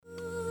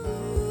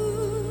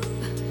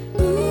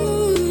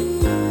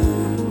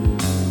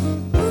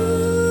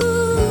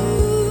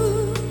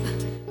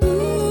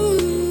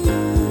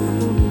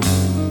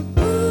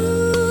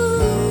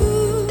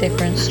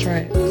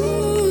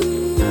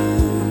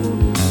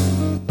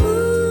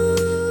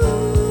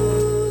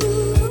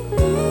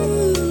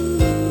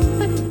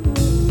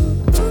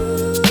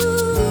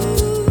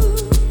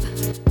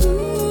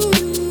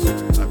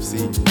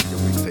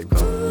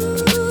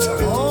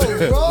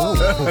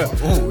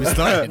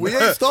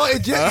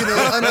started yet, you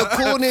know, and the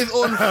corn is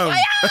on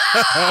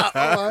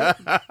fire.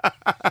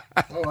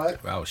 All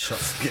right. Wow,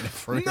 shots getting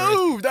through.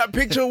 No, that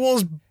picture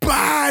was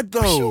bad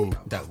though.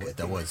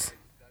 That was.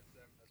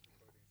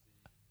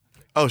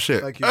 Oh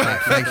shit. Thank you.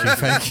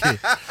 Thank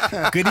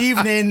you. Good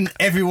evening,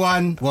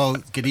 everyone. Well,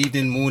 good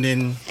evening,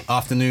 morning,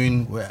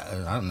 afternoon.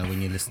 I don't know when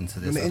you listen to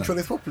this. When the intro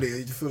this properly,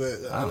 you just feel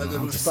it. Like I'm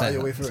just just start saying,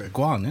 your way through it.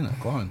 Go on, innit?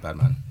 Go on, bad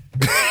man.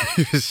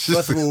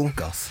 First of all,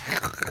 Gus.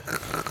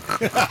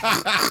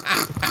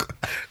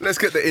 Let's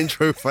get the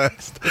intro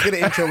first. let's get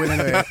the intro in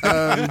anyway.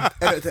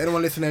 To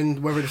anyone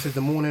listening, whether this is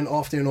the morning,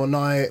 afternoon, or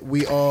night,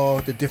 we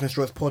are the Different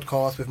Strokes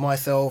podcast with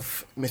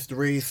myself, Mr.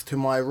 Reese, to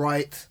my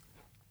right,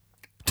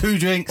 2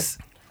 drinks.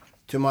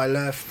 to my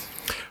left.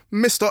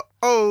 Mr.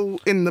 O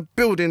in the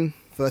building.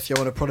 Firstly, I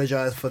want to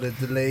apologise for the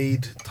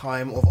delayed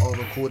time of our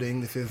recording.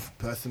 This is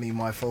personally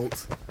my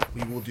fault.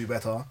 We will do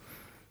better.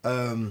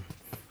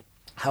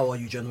 How are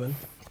you, gentlemen?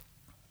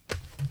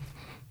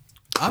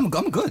 I'm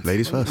good.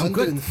 Ladies first. I'm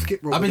good. doing skip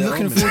rope I've been there,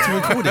 looking aren't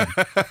forward to recording.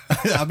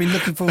 I've been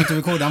looking forward to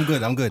recording. I'm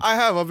good. I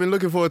have. I've been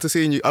looking forward to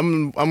seeing you.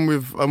 I'm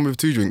with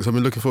 2 drinks. I've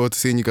been looking forward to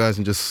seeing you guys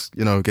and just,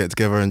 you know, get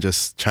together and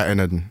just chatting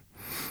and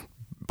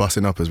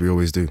busting up as we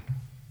always do.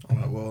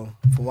 Alright, well,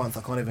 for once,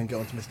 I can't even get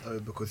onto Mr. O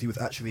because he was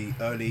actually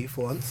early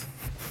for once.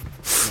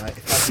 Like,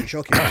 it's actually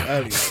shocking. He was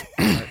early.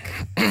 Like,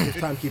 his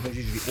timekeeping is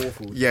usually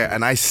awful. Yeah,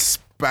 and I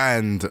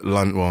spanned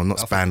London. Well,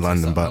 not spanned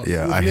London, but It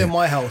yeah, was I near hit,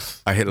 my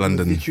house. I hit It was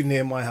London. literally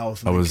near my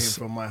house. And I it was-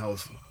 came from my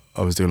house.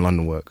 I was doing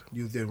London work.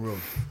 You was doing road.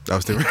 I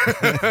was doing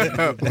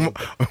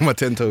on my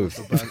 10 toes.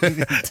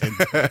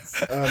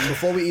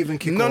 Before we even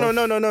kick No. off.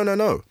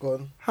 Go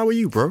on. How are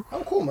you, bro?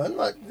 I'm cool, man.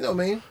 Like, you know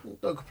what I mean?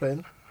 Don't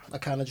complain. I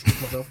just kick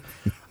myself.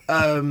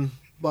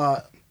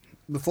 But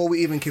before we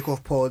even kick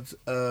off pods,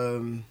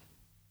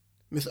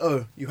 Miss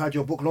O, you had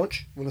your book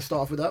launch. Want to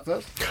start off with that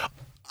first?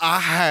 I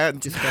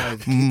had This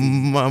guy's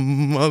my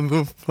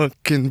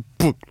motherfucking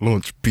book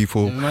launch,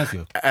 people, It reminds you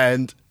of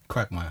and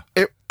Quagmire.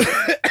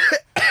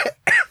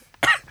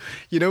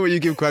 you know when you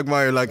give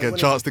Quagmire like a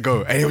chance to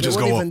go, and he'll just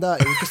It go wasn't off. even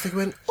that. It was just like,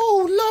 went,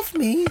 oh, love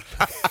me.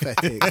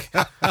 Pathetic.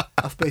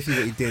 That's basically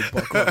what he did.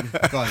 But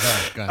Go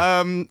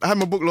on. I had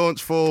my book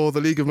launch for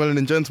the League of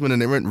Melanin Gentlemen,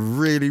 and it went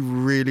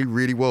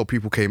really well.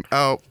 People came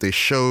out, they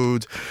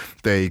showed,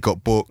 they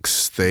got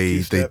books, they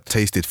Two-stepped.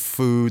 tasted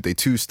food, they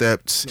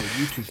two-stepped. no,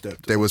 you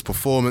two-stepped. There was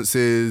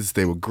performances,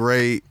 they were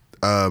great.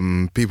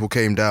 People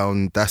came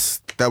down.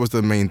 That was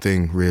the main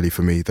thing really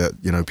for me, that,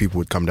 you know, people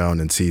would come down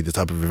and see the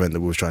type of event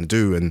that we was trying to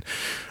do and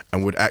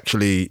would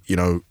actually, you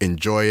know,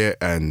 enjoy it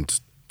and,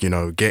 you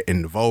know, get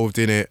involved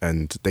in it.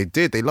 And they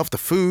did. They loved the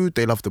food,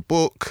 they loved the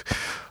book,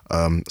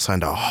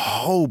 signed a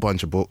whole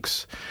bunch of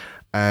books.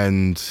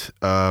 And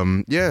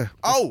yeah.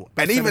 Oh,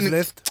 and Sellers even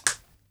list.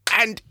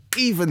 and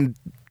even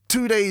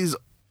 2 days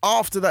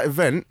after that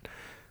event,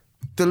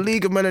 the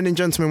League of Melanin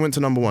Gentlemen went to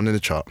 #1 in the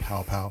chart.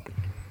 Pow.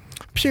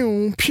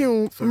 Pew,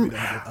 pew. Sorry,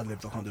 I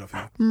lived 100 of you.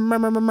 Ma,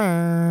 ma, ma,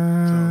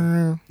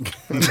 ma.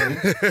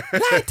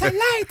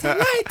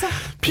 Lighter.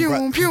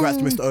 Pew, pew. Congrats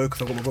to Mr. O,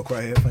 because I've got my book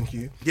right here. Thank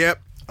you.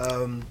 Yep.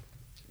 Do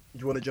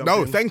you want to jump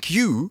No, in? thank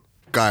you,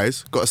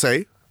 guys. Got to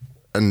say,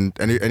 and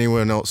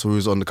anyone else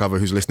who's on the cover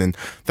who's listening,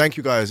 thank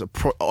you guys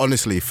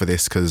honestly for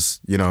this,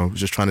 because, you know,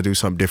 just trying to do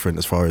something different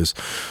as far as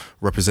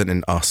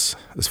representing us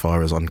as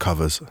far as on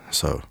covers.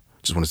 So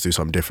just wanted to do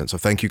something different. So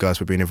thank you guys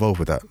for being involved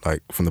with that.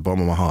 Like, from the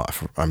bottom of my heart,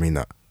 I mean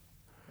that.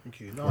 Thank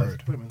you. No,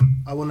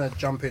 I want to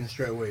jump in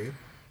straight away.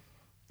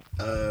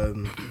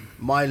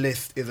 My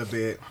list is a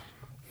bit,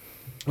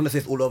 I want to say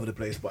it's all over the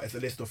place, but it's a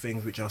list of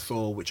things which I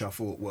saw, which I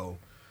thought, well,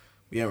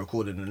 we ain't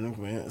recorded in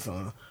it,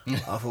 so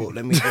I thought,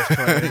 let me just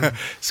try and,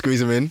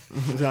 Squeeze them in.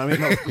 you know what I mean?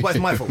 No, but it's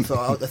my fault, so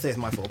I'll say it's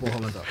my fault. Put my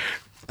hands up.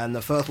 And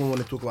the first one I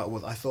wanted to talk about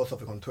was, I saw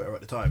something on Twitter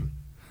at the time,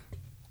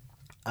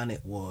 and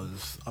it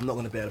was, I'm not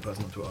going to bear the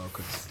person on Twitter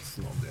because it's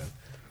not there,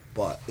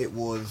 but it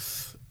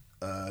was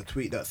a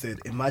tweet that said,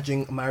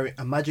 imagine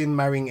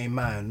marrying a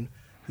man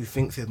who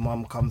thinks his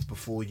mum comes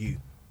before you.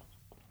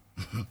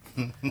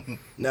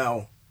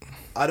 Now,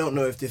 I don't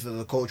know if this is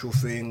a cultural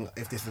thing,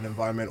 if this is an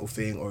environmental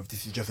thing, or if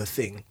this is just a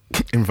thing.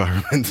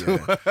 Environmental.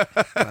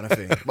 Kind of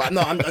thing. But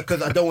no,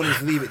 because I don't want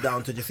to leave it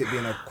down to just it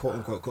being a quote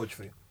unquote culture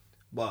thing.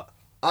 But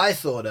I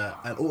saw that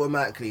and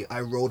automatically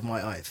I rolled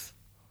my eyes,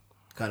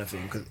 kind of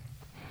thing. Because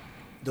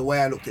the way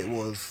I looked at it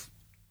was,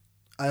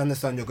 I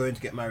understand you're going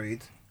to get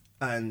married,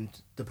 and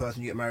the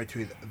person you get married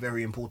to is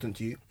very important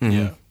to you,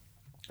 Yeah.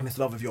 and it's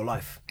love of your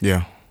life.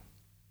 Yeah.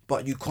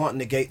 But you can't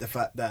negate the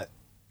fact that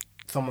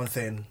someone's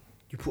saying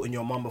you're putting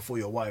your mum before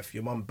your wife.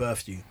 Your mum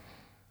birthed you.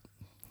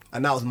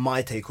 And that was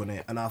my take on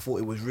it. And I thought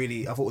it was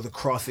the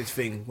crassest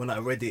thing when I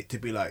read it, to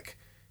be like,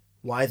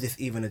 why is this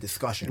even a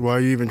discussion? Why are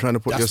you even trying to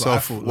put That's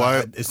yourself? what I thought. Why?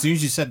 Like, as soon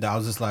as you said that, I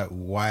was just like,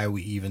 why are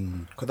we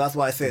even? Because that's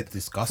why I said,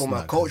 Discussing from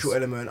a that, cultural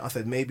 'cause- element, I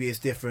said maybe it's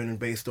different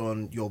based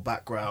on your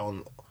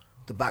background,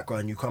 the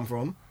background you come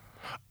from.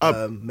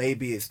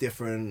 Maybe it's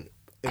different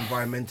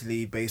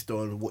environmentally based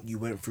on what you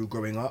went through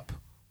growing up.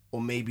 Or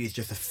maybe it's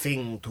just a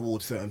thing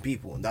towards certain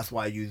people. And that's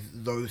why I use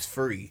those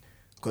three.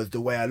 Because the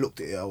way I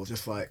looked at it, I was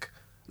just like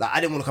Like, I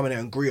didn't want to come in there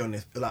and agree on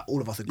this. Like,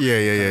 all of us agree.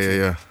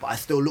 Yeah. But I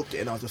still looked at it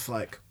and I was just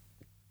like,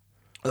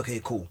 okay,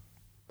 cool.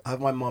 I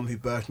have my mum who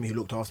birthed me, who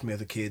looked after me as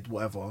a kid,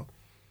 whatever.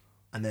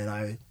 And then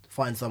I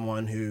find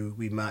someone who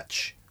we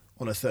match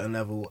on a certain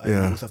level. And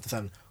Yeah. you also have to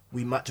understand,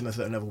 we match on a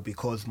certain level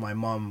because my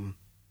mum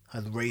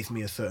has raised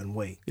me a certain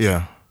way.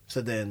 Yeah.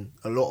 So then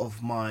a lot of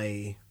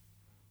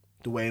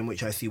the way in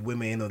which I see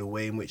women or the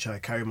way in which I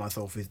carry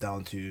myself is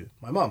down to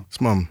my mum.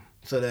 It's mum.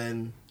 So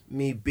then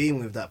me being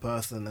with that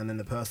person and then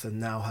the person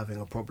now having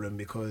a problem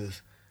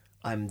because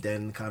I'm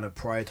then kind of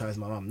prioritizing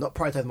my mum. Not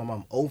prioritizing my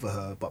mum over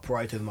her, but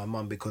prioritizing my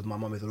mum because my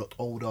mum is a lot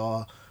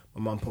older.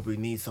 My mum probably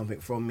needs something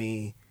from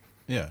me.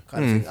 Yeah.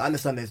 Kind of thing. I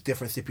understand there's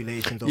different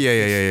stipulations. Of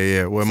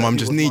Yeah. Where some mum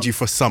just people's needs mums- you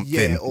for something.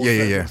 Yeah, or Yeah.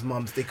 some people's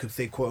mums, they could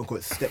say, quote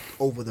unquote, stepped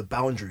over the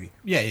boundary.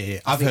 Yeah.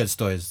 I've heard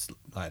stories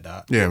like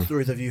that. Yeah. What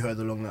stories have you heard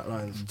along that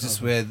lines?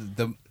 Just where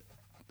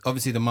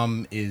obviously the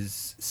mum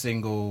is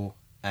single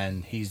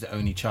and he's the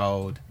only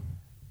child,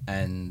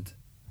 and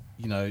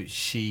you know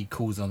she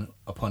calls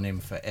upon him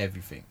for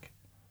everything.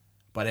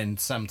 But then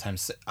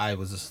sometimes I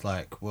was just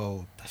like,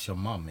 well, that's your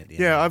mum at the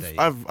end Yeah, of the day.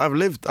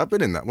 I've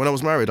been in that. When I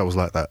was married, I was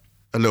like that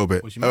a little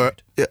bit. Was you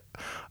married? Yeah.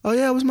 Oh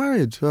yeah, I was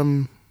married.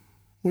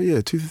 What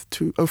year?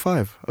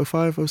 05,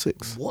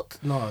 06. What?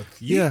 No.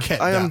 You yeah,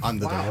 kept I that am-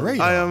 under Wow. the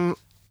radar. I am.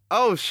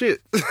 Oh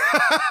shit.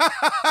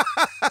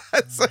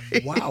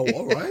 Sorry. Wow,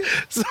 all right.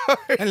 Sorry.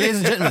 And ladies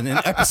and gentlemen, in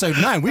episode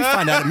 9, we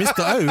find out that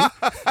Mr.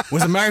 O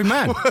was a married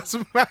man. I was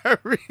married.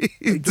 Are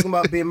you talking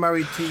about being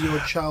married to your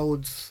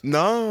child's...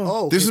 No.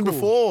 Oh, this okay, is cool.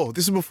 before.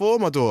 This is before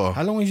my daughter.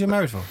 How long was you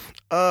married for?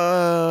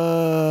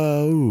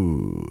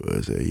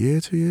 Was it a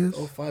year, 2 years?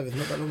 Oh, 5 is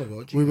not that long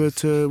ago.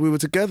 We were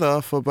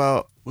together for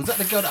about. Was that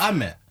the girl that I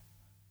met?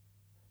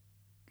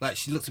 Like,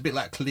 she looks a bit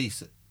like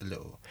Khalees a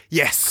little.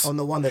 Yes. Oh,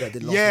 no wonder that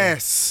did last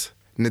Yes.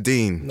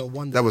 Nadine. long. No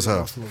wonder That was did her.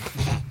 last long.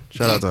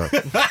 Shout out to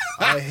her.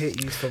 I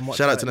hate you so much.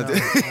 Shout out to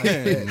right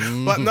Nadine.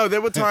 now. But no,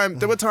 there were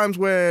times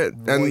where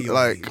and Royalty.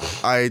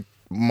 like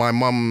my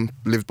mum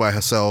lived by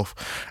herself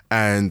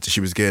and she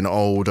was getting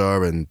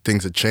older and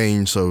things had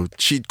changed, so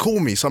she'd call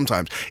me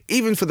sometimes,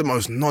 even for the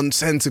most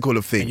nonsensical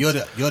of things. And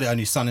you're the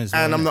only son as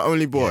well. And I'm innit? the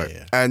only boy.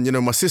 Yeah. And you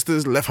know, my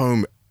sisters left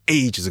home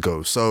ages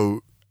ago,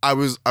 so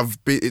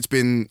it's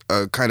been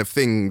a kind of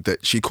thing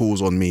that she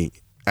calls on me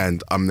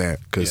and I'm there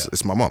because Yeah.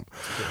 it's my mum.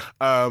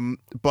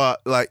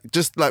 But like,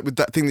 just like with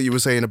that thing that you were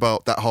saying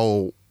about that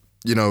whole,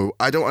 you know,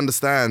 I don't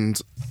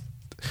understand.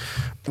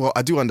 Well,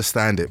 I do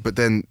understand it, but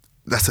then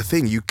that's the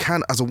thing. You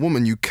can, as a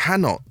woman, you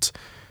cannot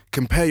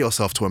compare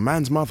yourself to a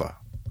man's mother.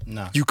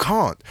 No. You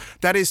can't.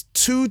 That is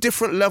two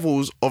different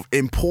levels of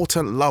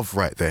important love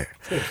right there.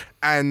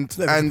 And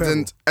never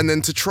comparable. and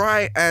then to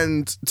try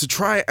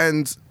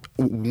and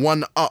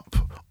one up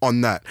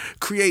on that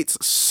creates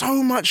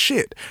so much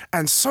shit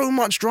and so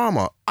much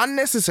drama,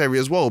 unnecessary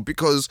as well,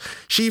 because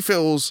she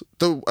feels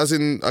I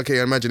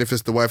imagine if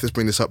it's the wife that's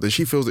bringing this up, then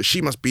she feels that she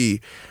must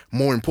be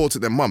more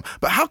important than mum.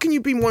 But how can you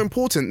be more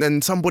important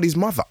than somebody's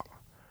mother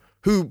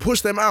who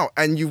pushed them out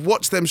and you've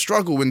watched them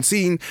struggle and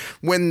seen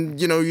when,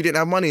 you know, you didn't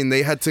have money and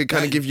they had to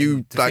kind of give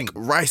you to like think,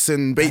 rice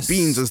and baked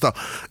beans and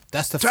stuff.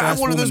 That's the to first have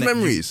all of woman those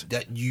memories.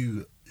 that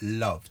you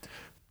loved.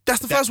 That's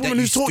the that- first that woman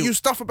you who's taught still- you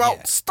stuff about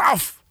yeah.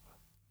 stuff.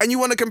 And you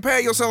want to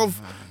compare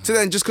yourself to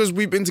them just because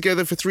we've been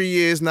together for 3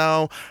 years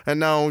now, and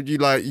now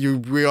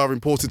we are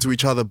important to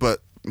each other, but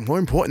more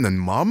important than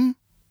mum?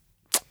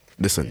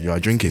 Listen, you are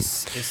drinking.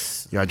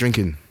 It's You are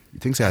drinking. You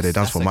think say how they dance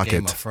that's for a Game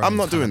market. of Thrones I'm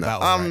not kind doing of that.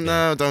 battle right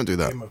No, don't do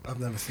that. I've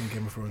never seen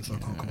Game of Thrones, so I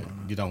can't comment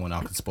on you don't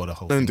want to spoil the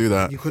whole Don't thing. do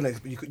that.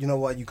 that. You know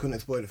what? You couldn't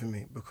exploit it for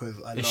me because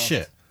I It's laughed.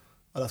 shit.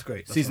 Oh, that's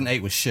great. That's Season fine.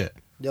 8 was shit.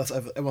 Yes,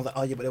 everyone's like,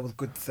 oh yeah, but there was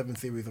good 7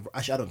 series of.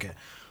 Actually, I don't care.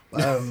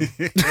 But,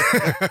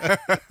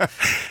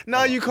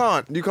 No, you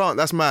can't. You can't.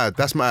 That's mad.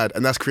 That's mad.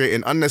 And that's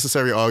creating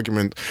unnecessary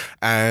argument.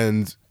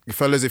 And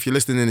fellas, if you're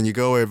listening and your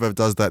girl ever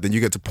does that, then you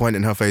get to point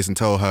in her face and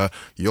tell her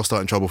you're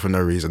starting trouble for no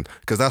reason.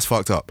 Because that's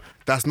fucked up.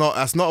 That's not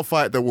a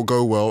fight that will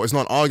go well. It's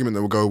not an argument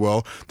that will go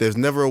well. There's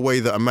never a way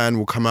that a man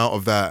will come out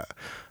of that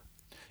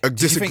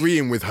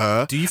disagreeing with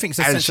her. Do you think it's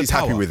a and sense she's of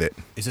power? happy with it?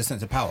 It's a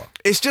sense of power.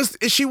 It's just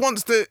she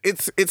wants to.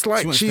 It's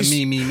like She wants she's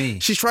the me.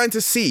 She's trying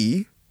to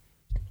see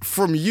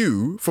from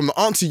the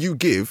answer you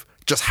give,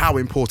 just how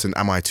important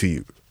am I to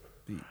you?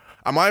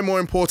 Am I more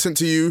important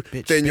to you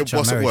than your bitch, I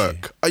boss at married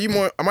work?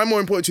 Am I more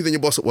important to you than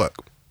your boss at work?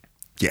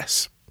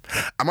 Yes.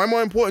 Am I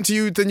more important to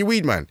you than your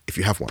weed man, if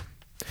you have one?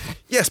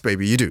 Yes,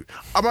 baby, you do.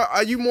 Am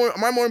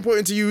I more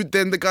important to you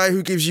than the guy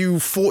who gives you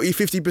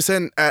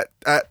 40-50%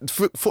 at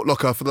Foot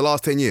Locker for the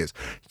last 10 years?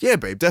 Yeah,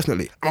 babe,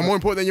 definitely. Am I more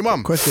important than your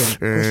mum? Question. What's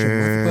the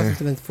person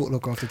to then Foot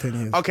Locker after 10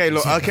 years? Okay,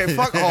 look,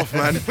 fuck off,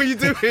 man. What are you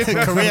doing?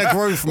 Career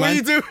growth, What are man.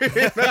 you doing?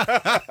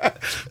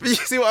 You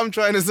see what I'm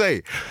trying to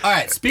say? All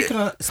right, speaking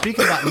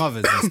about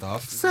mothers and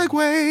stuff,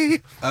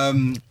 Segway.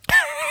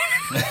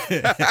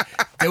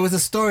 there was a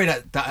story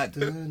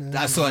that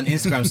I saw on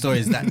Instagram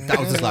stories that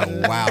was just like,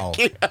 wow.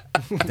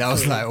 That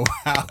was like,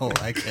 wow,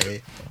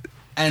 okay.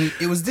 And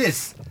it was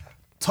this: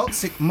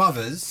 toxic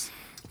mothers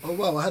Oh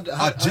wow, I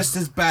are just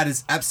as bad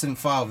as absent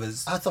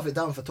fathers, had stuff it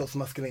down for toxic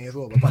masculinity as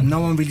well. but no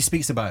one really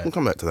speaks about We'll it.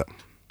 come back to that.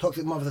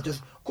 Toxic mothers are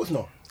just, of course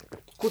not.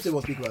 Of course they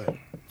won't speak about it.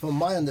 From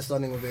my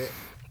understanding of it,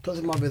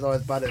 toxic mothers are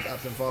as bad as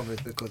absent fathers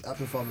because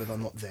absent fathers are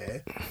not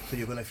there, so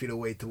you're gonna feel a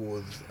way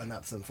towards an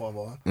absent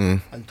father.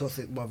 And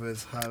toxic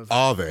mothers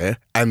Are there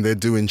and they're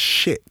doing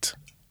shit.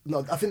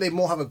 no. I think they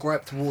more have a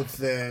gripe towards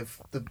the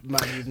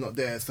man who's not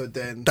there. So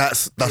then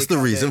That's they the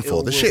can reason their for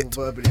ill the will shit.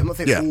 Verbally, I'm not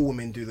saying Yeah. all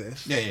women do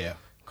this. Yeah.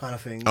 Kind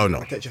of thing. Oh, no.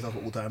 Protect yourself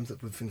at all times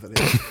with things like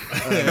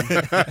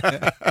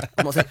this.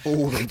 I'm not saying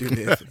all women do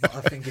this, but I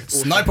think it's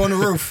also, Snipe on the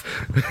roof.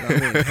 You know what I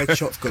mean?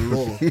 Headshots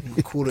galore.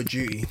 Call of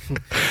Duty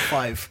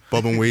 5.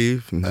 Bob and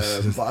weave.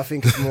 But I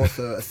think it's more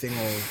so a thing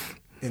of,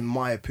 in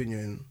my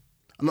opinion,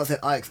 I'm not saying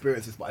I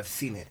experienced this, but I've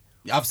seen it.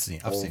 I've seen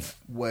it. Of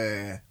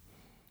where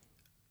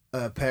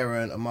a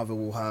parent, a mother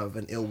will have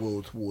an ill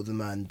will towards a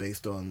man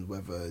based on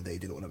whether they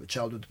didn't want to have a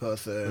child with the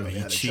person, or Whether they he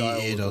had a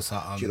cheated child, or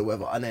something. cheated or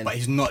whatever. And then, But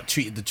he's not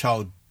treated the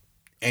child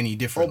any oh,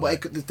 different. but like-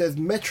 it could, there's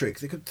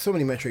metrics. It could so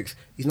many metrics.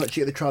 He's not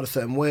treated the child a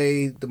certain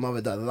way. The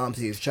mother that alarmed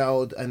to his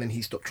child, and then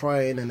he stopped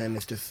trying, and then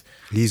it's just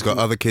He's got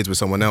other kids with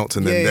someone else,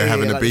 and then Yeah, they're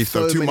having a like, beef.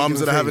 so So two many mums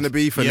that are different having a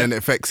things. beef, and Yeah. then it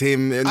affects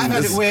him. And I've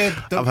had it it's-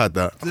 where I've had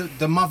that.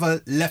 The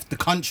mother left the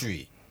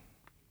country.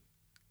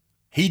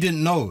 He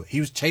didn't know. He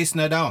was chasing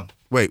her down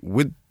Wait,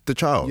 with the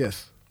child?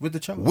 yes. with the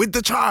child. With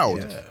the child?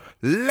 Yeah.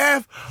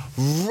 Left.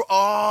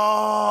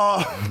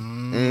 Oh.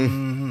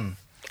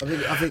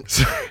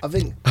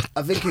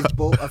 I think it's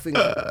both. I think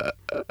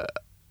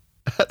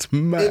That's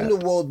in mad. the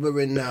world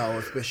we're in now,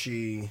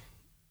 especially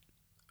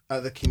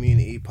as a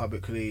community,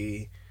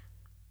 publicly,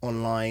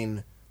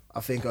 online, I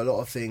think a lot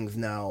of things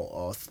now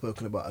are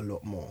spoken about a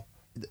lot more.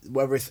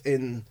 Whether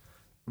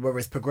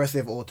it's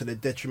progressive or to the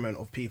detriment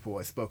of people,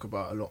 I spoke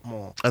about a lot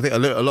more. I think a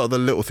lot of the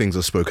little things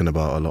are spoken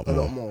about a lot A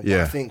more. lot more. But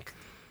Yeah. I think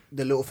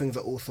the little things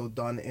are also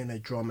done in a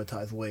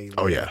dramatized way.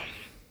 Oh where yeah.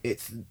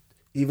 It's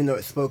even though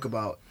it's spoke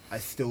about, I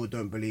still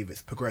don't believe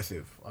it's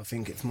progressive. I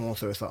think it's more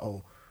so it's like,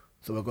 oh,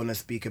 so we're gonna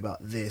speak about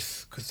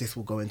this because this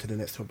will go into the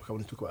next topic I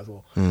want to talk about as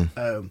well.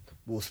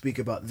 We'll speak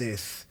about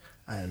this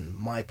and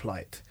my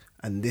plight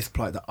and this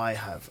plight that I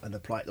have and the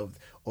plight of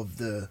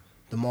the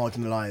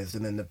marginalised,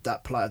 and then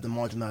that plight of the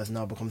marginalised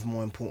now becomes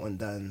more important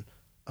than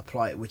a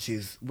plight which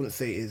is, I wouldn't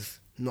say is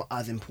not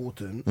as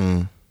important,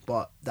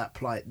 but that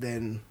plight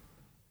then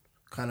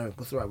kind of,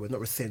 what's the right word, not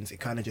rescinds, it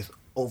kind of just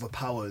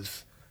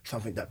overpowers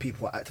something that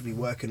people are actively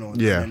working on.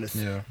 Yeah. And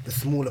then the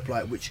smaller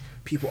plight, which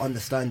people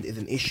understand is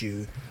an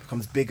issue,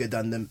 becomes bigger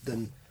than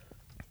the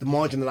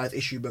marginalised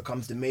issue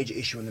becomes the major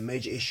issue, and the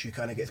major issue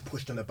kind of gets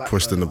pushed on the back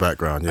Pushed in the burner.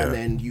 background, yeah. And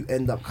then you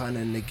end up kind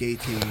of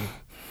negating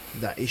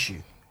that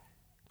issue.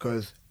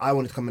 Because I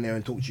wanted to come in there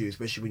and talk to you,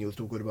 especially when you were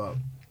talking about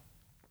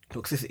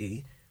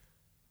toxicity,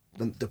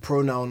 the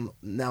pronoun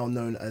now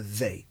known as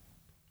they.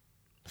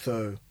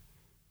 So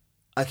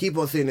I keep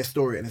on saying this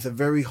story, and it's a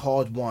very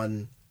hard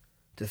one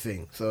to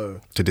think. So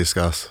To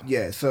discuss.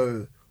 yeah,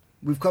 so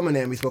we've come in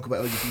there and we spoke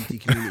about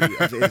LGBT community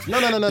as it is. No.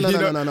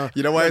 No,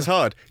 You know why it's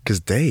hard? Because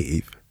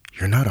Dave,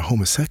 you're not a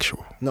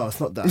homosexual. No,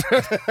 it's not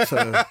that.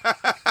 So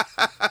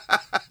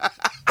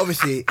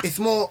obviously, it's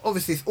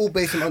all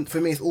based on,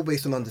 for me, it's all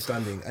based on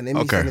understanding. And in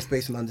me Okay. saying it's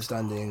based on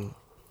understanding,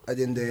 at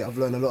the end of the day, I've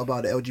learned a lot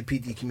about the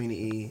LGBT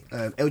community,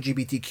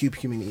 LGBTQ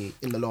community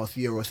in the last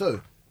year or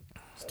so.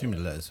 It's too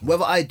many letters.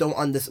 Whether I don't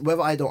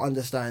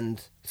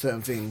understand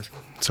certain things,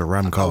 It's a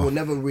ram I car. will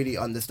never really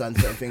understand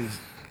certain things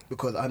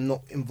because I'm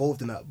not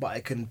involved in that. But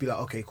I can be like,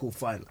 okay, cool,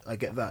 fine, I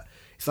get that.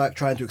 It's like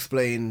trying to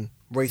explain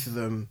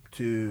racism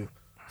to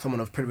someone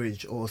of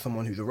privilege or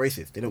someone who's a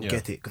racist. They don't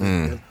get it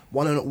because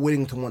one, are not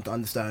willing to want to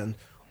understand,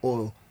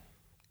 or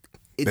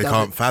They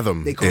can't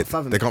fathom They can't it.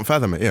 fathom. They can't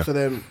fathom it, yeah. So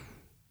then,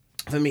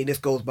 for me, this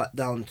goes back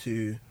down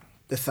to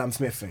the Sam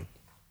Smith thing.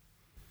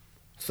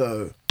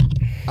 So,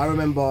 I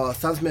remember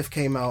Sam Smith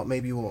came out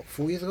maybe 4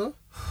 years ago.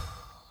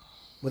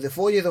 Was it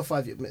 4 years or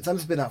 5 years? Sam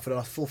Smith's been out for the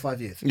last 4 or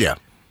 5 years. Yeah.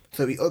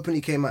 So he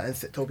openly came out and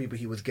told people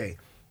he was gay.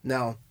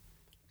 Now,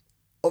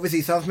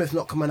 obviously, Sam Smith's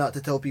not coming out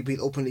to tell people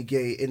he's openly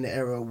gay in the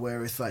era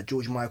where it's like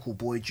George Michael,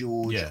 Boy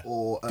George, Yeah.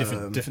 or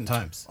different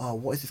times. oh,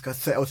 what is this guy?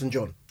 Sir Elton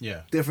John.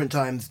 Yeah. Different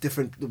times,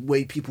 different, the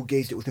way people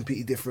gauged it was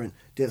completely different.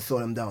 Didn't slow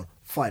them down.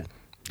 Fine.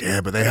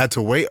 Yeah, but they had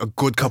to wait a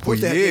good couple of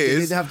course they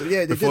years didn't have to- yeah,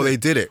 they before they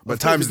didn't. did it. Of But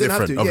course time's they didn't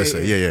have different, to.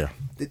 Yeah, obviously.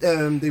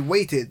 yeah. Yeah. They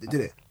waited, they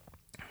did it.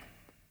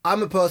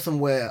 I'm a person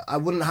where I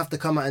wouldn't have to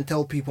come out and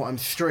tell people I'm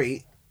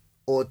straight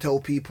or tell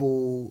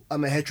people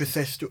I'm a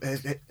heterosexual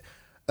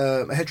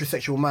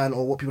man,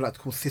 or what people like to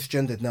call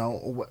cisgendered now,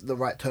 or what the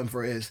right term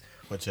for it is.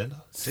 What gender?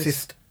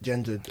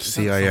 Cisgendered.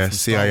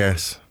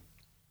 CIS.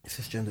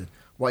 Cisgendered.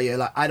 Why, yeah,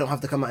 like I don't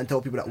have to come out and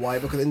tell people that. Why?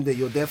 Because in there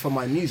you're there for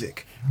my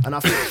music, and I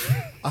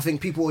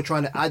think people are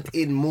trying to add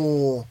in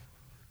more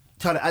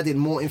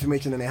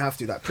information than they have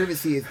to. Like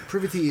privacy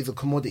is a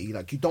commodity.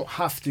 Like you don't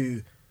have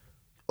to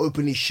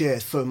openly share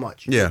so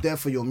much. Yeah. You're there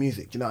for your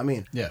music. Do you know what I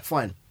mean? Yeah.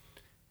 Fine.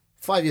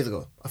 5 years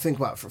ago, I think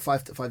about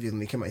 5 years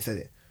when he came out and said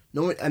it.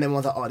 No one, and then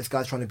one's like, oh, this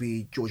guy's trying to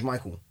be George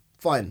Michael.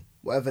 Fine.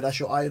 Whatever, that's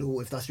your idol.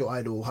 If that's your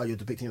idol, how you're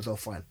depicting yourself,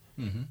 fine.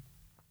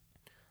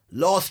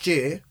 last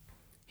year,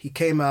 he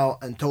came out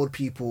and told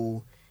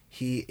people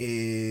he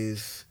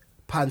is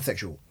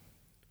pansexual,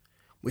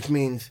 which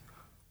means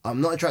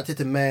I'm not attracted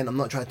to men, I'm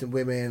not attracted to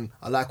women,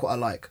 I like what I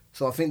like.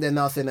 So I think they're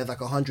now saying there's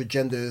like 100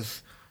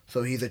 genders,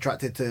 so he's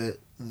attracted to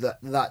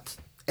that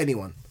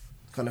anyone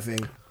kind of thing.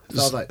 So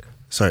I was like...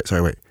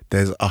 Sorry, wait.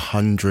 There's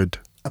 100...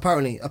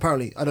 Apparently,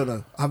 I don't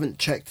know. I haven't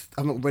checked.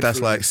 I haven't read. That's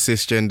through like it.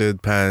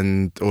 cisgendered,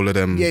 pan, all of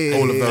them, Yeah,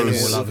 all of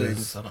those. yeah. All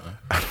others, I don't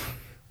know.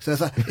 So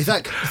it's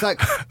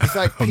like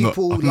I'm not-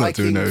 people I'm not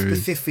liking doing no-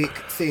 specific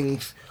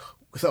things.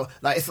 So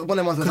like it's one of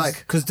the ones where like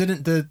Because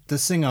didn't the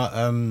singer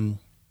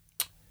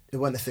it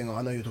wasn't the singer.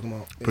 I know you're talking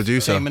about.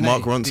 Producer Monet,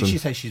 Mark did she Ronson.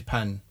 say she's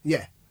pan?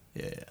 Yeah.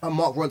 Yeah. And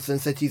Mark Ronson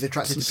said he's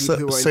attracted to people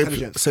who are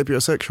intelligent.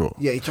 Sapiosexual.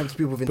 Yeah, he's attracted to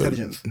people with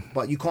intelligence.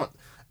 But you can't.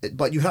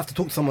 But you have to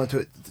talk to someone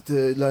to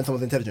learn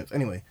someone's intelligence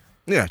anyway.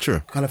 Yeah, true.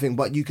 Kind of thing,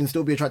 but you can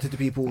still be attracted to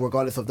people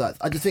regardless of that.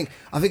 I think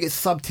it's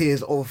sub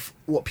tiers of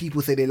what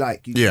people say they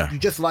like. You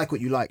just like what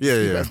you like. Yeah,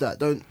 Keep it yeah. as that.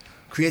 Don't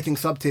creating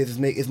sub tiers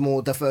is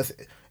more diverse.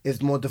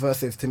 Is more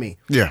diversive to me.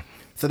 Yeah.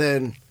 So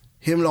then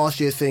him last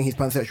year saying he's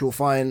pansexual,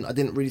 fine. I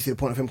didn't really see the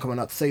point of him coming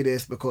out to say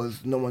this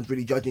because no one's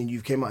really judging you.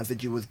 You came out and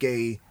said you was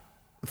gay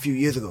a few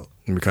years ago.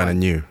 We kind of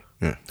knew.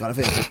 Yeah. Kind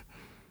of thing.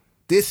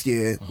 This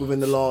year, within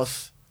the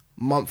last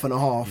month and a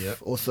half Yep.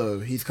 or so,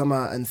 he's come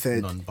out and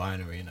said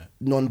Non-binary, you know.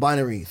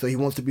 non-binary. So he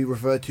wants to be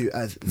referred to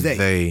as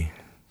they.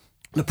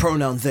 The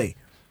pronoun they.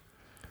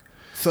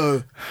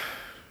 So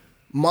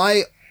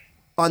my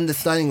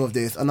understanding of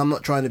this, and I'm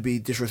not trying to be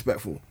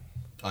disrespectful,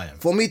 I am.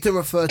 for me to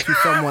refer to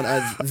someone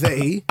as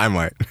they, I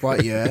might.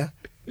 right? Yeah,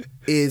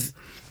 is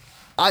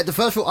the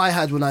first thought I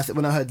had when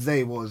I heard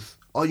they was,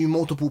 are you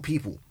multiple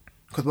people?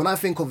 Because when I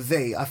think of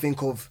they, I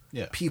think of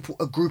people,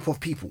 a group of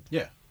people,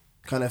 Yeah.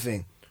 kind of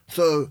thing.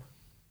 So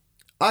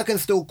I can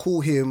still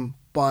call him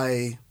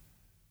by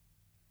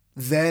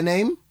their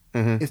name,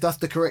 if that's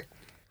the correct.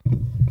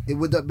 It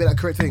would be that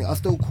correct thing. I'll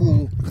still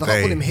call because I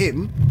can't call him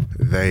him.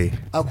 They.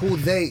 I'll call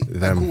Them.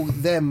 I call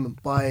them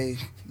by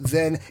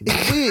then.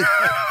 It's weird.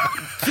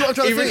 See what I'm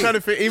trying Even to say?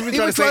 trying to even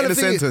trying to say it in a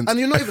think sentence. And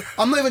you're not even.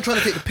 I'm not even trying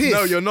to take the piss.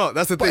 No, you're not.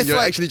 That's the But thing. it's You're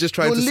like, actually just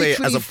trying to you're say it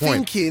as a literally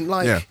point. Thinking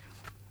like, Yeah.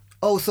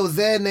 oh, so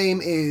their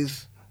name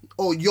is,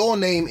 or your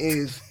name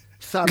is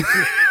Sam.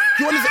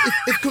 Do you understand?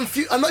 It's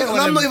confused. I'm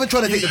not even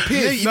trying to take the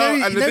piss. You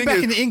know, and the thing back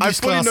is, in the English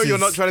I fully know you're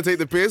not classes- trying to take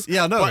the piss.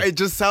 Yeah, I know. But it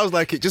just sounds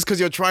like it, just because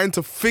you're trying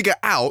to figure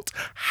out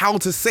how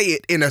to say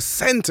it in a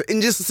sentence, in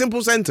just a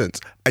simple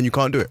sentence, and you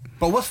can't do it.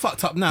 But what's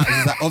fucked up now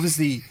is that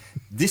obviously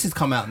this has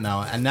come out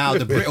now, and now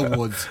the Brit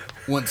Awards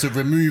want to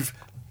remove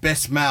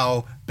best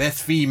male,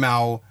 best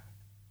female,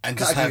 and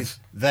just Categories.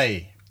 have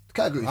they.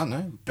 Categories. I don't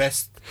know.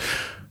 Best.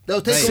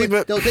 They'll See,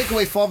 but- take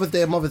away Father's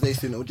Day and Mother's Day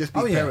soon. It'll just be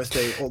Oh, yeah. Parents'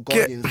 Day or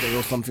Guardian's Day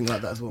or something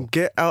like that as well.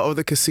 Get out of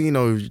the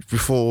casino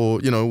before,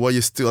 while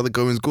you're still the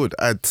going's good.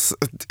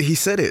 He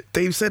said it.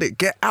 Dave said it.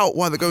 Get out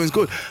while the going's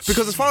good.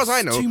 Because as far as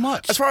I know, Too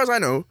much. As far as I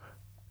know,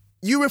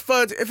 you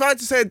referred. If I had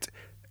said,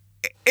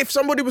 if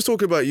somebody was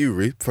talking about you,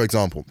 Ree, for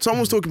example,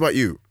 someone was talking about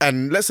you,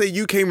 and let's say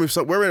you came with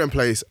we're in a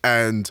place,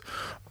 and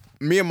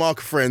me and Mark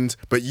are friends,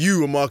 but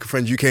you and Mark are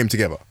friends. You came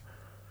together,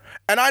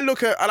 and I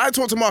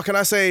talk to Mark, and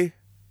I say,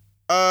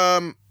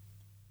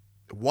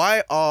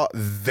 why are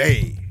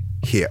they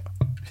here?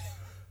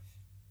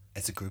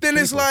 It's a group. Then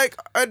of it's people. like,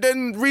 and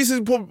then Reese is,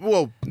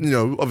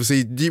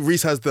 obviously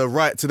Reese has the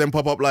right to then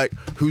pop up like,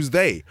 who's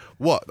they?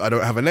 What? I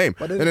don't have a name.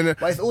 But, And then,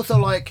 but it's also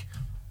like,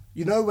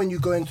 when you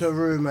go into a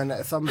room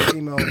and some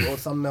females or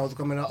some males are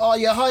coming out, oh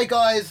yeah, hi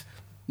guys.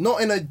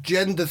 Not in a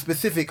gender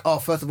specific,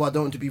 first of all, I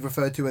don't want to be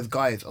referred to as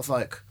guys. I was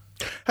like,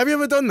 have you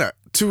ever done that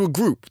to a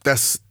group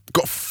that's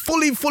got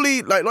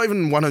fully, like not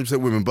even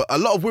 100% women, but a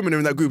lot of women are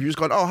in that group? You just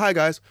gone, oh, hi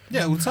guys.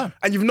 Yeah, all the time.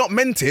 And you've not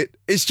meant it.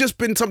 It's just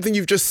been something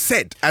you've just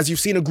said as you've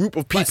seen a group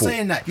of But people.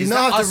 saying that, you is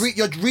now that have us- to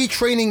you're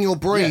retraining your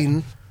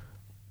brain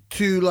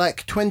to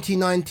like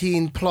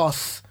 2019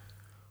 plus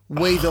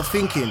ways of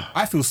thinking.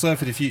 I feel sorry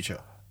for the future,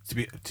 to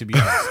be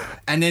honest.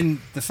 And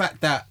then the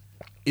fact that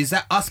is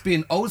that us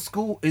being old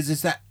school,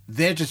 is that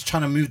they're just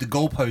trying to move the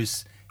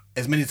goalposts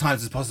as many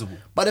times as possible.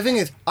 But the thing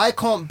is, I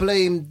can't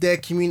blame their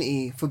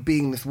community for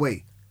being this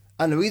way.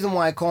 And the reason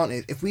why I can't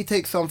is if we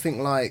take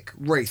something like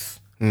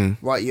race,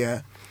 right,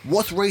 yeah,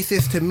 what's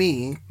racist to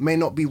me may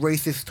not be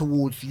racist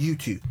towards you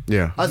two.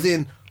 Yeah. As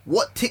in,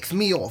 what ticks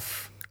me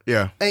off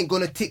Yeah. ain't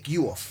gonna tick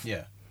you off.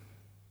 Yeah.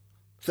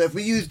 So if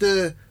we use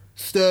the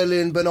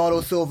Sterling,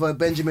 Bernardo Silva,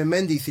 Benjamin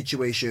Mendy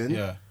situation,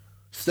 Yeah.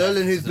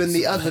 Sterling, who's been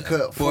the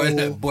advocate for...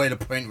 Boiler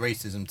point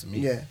racism to me.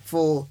 Yeah,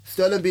 for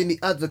Sterling being the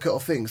advocate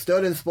of things.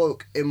 Sterling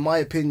spoke, in my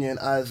opinion,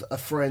 as a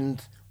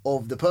friend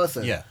of the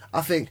person. Yeah.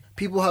 I think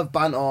people have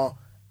banter,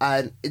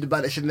 and the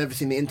banter should have never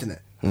seen the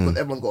internet. Because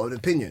everyone's got an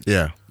opinion.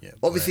 Yeah. Yeah,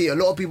 Obviously, a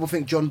lot of people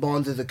think John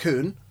Barnes is a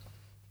coon,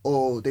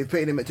 or they've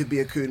painted him to be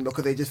a coon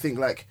because they just think,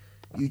 like,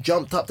 you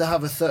jumped up to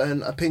have a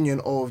certain opinion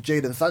of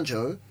Jadon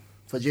Sancho,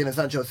 for Jadon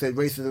Sancho said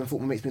racism in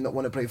football makes me not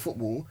want to play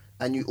football,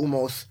 and you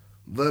almost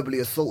verbally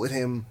assaulted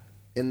him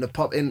in the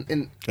pub in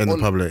the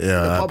public,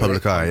 yeah,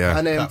 public eye, yeah.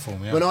 And then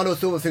Platform, yeah. Bernardo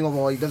Silva thing of,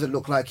 oh, he doesn't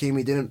look like him,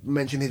 he didn't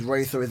mention his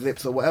race or his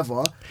lips or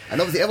whatever.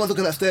 And obviously everyone's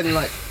looking at Sterling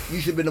like, you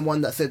should be the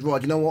one that said,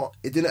 Rod, you know what?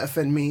 It didn't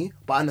offend me,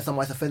 but I understand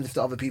why it's offensive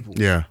to other people.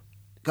 Yeah.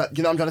 Do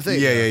you know what I'm trying to say?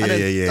 Yeah,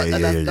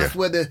 And then yeah. that's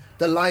where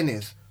the line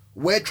is.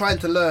 We're trying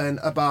to learn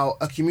about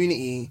a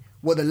community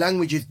where the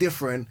language is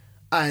different,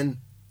 and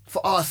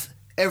for us,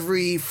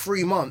 every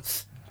 3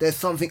 months, there's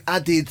something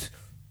added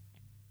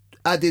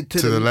to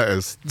the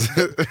letters.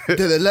 to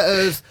the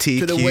letters,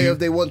 to the way of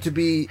they want to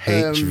be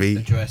HV.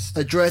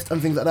 Addressed.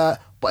 and things like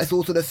that. But it's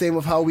also the same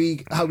with how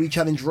we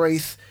challenge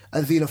race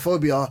and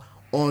xenophobia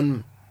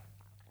on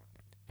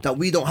that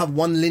we don't have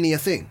one linear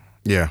thing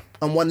Yeah.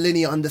 and one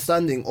linear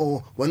understanding,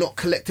 or we're not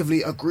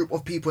collectively a group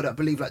of people that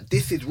believe like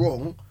this is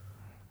wrong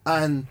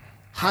and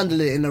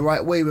handle it in the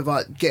right way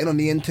without getting on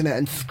the internet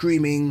and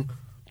screaming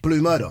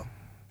blue murder.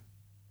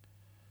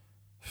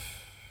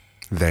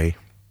 They.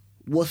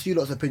 What's you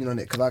lot's opinion on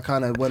it? Because I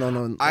kind of went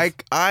on.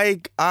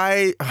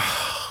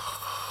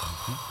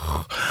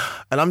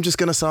 And I'm just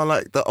gonna sound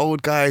like the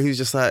old guy who's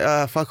just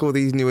like, fuck all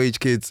these new age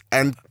kids.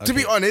 And to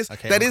be honest,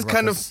 that is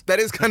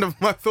kind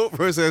of my thought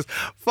process.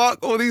 Fuck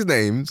all these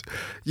names,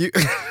 you,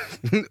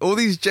 all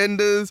these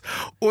genders,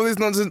 all this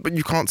nonsense. But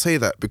you can't say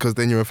that because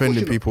then you're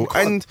offending people. You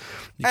can't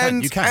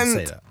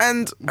say that.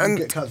 And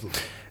get cancelled.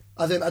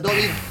 As in, I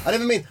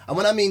never mean, and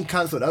when I mean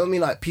cancelled, I don't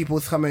mean like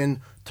people's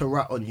coming to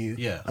rat on you.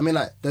 Yeah. I mean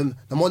like the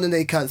modern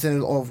day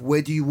cancelling of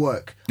where do you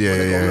work? Yeah, Where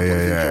they go on the yeah,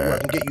 policy yeah, to yeah.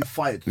 work and get you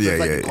fired. So Yeah, it's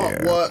like yeah, you can't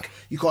yeah. work,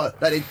 you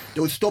can't, like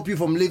they would stop you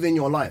from living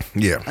your life.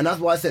 Yeah. And that's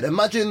why I said,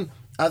 imagine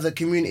as a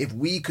community if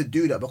we could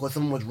do that because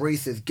someone was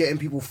racist, getting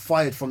people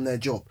fired from their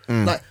job.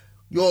 Like,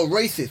 you're a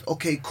racist,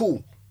 okay,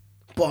 cool.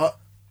 But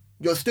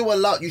you're still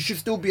allowed, you should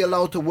still be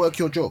allowed to work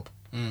your job.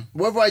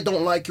 Whether I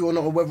don't like you or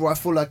not, or whether I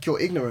feel like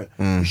you're ignorant,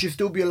 you should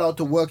still be allowed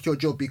to work your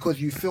job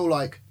because you feel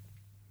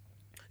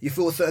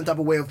a certain type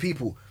of way of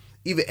people.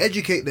 Either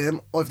educate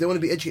them, or if they want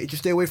to be educated,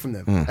 just stay away from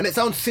them. And it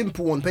sounds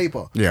simple on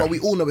paper, Yeah. but we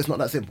all know it's not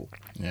that simple.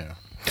 Yeah.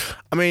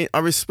 I mean, I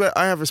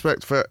have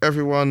respect for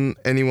everyone,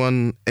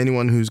 anyone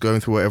who's going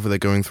through whatever they're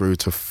going through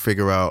to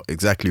figure out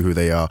exactly who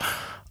they are.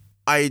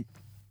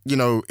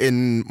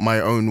 In my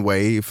own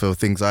way, for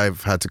things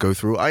I've had to go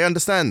through, I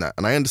understand that.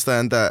 And I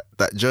understand that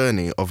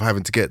journey of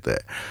having to get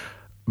there.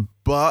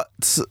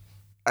 But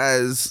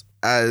as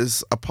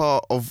a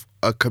part of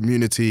a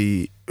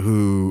community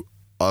who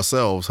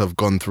ourselves have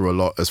gone through a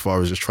lot as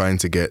far as just trying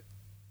to get,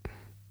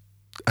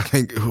 I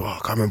think, I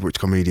can't remember which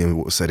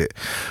comedian said it,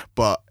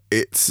 but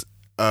it's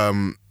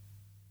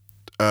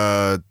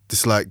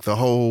it's like the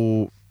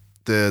whole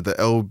the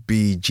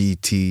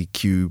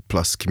LGBTQ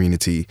plus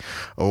community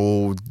are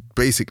all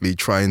basically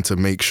trying to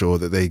make sure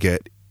that they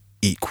get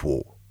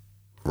equal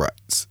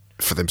rights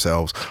for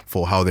themselves,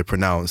 for how they're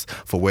pronounced,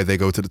 for where they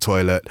go to the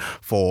toilet,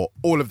 for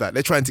all of that.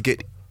 They're trying to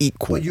get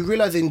equal. But you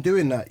realise in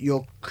doing that,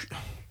 you're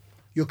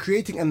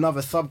creating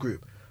another subgroup.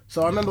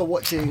 So I remember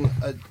watching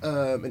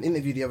an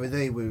interview the other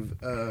day with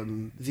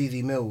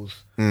ZZ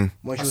Mills. When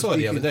she was saw it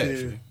the other day,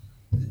 speaking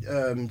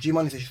to G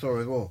Money said she saw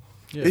her as well.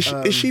 Yeah.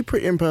 Is she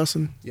pretty in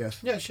person? Yes.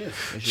 Yeah, she is.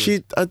 She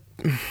She looks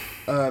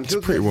pretty like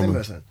a thin woman.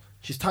 person.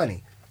 She's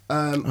tiny.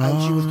 And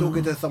she was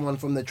talking to someone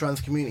from the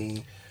trans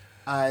community,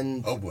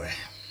 and Oh boy.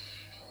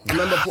 I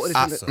remember putting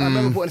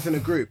this in a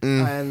group,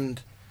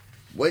 and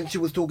when she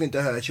was talking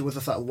to her, she was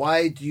just like,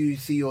 "Why do you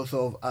see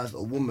yourself as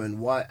a woman?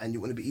 Why, and you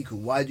want to be equal?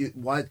 Why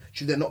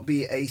should there not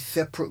be a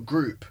separate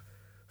group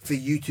for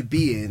you to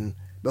be in?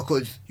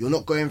 Because you're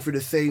not going through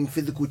the same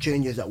physical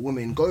changes that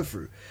women go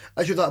through."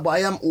 And she was like, "But I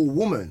am all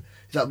woman."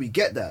 It's like, we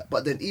get that,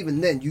 but then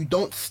even then, you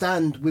don't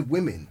stand with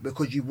women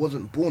because you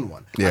wasn't born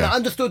one. Yeah. And I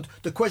understood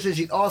the question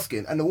she's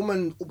asking, and the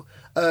woman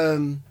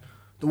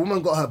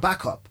got her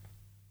back up.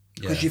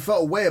 Because she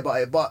felt away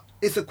about it, but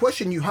it's a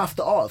question you have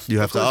to ask. You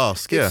have to because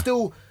ask, yeah.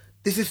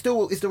 It's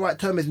the right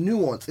term, is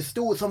nuance. It's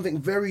still something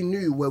very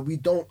new where we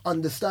don't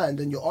understand,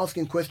 and you're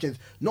asking questions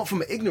not from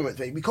an ignorant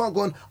thing. I can't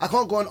go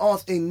and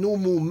ask a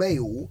normal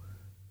male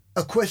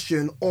a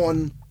question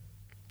on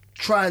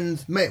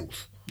trans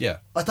males. Yeah.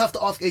 I'd have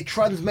to ask a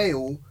trans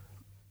male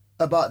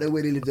about the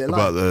way they live their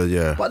life.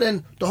 But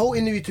then the whole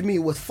interview to me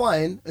was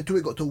fine until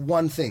it got to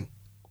one thing.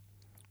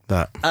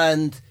 That.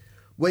 And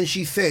when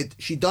she said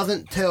she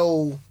doesn't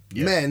tell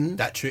men,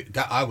 That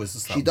I was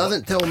just like, she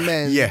doesn't tell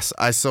men. Yes,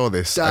 I saw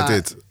this. That I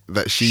did.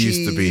 That she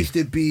used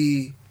to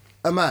be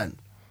a man.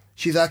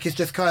 She's like, it's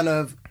just kind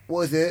of,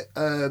 what is it?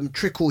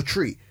 Trick or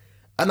treat.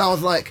 And I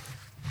was like,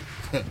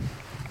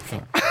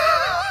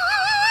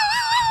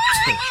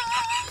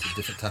 It's a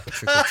different type of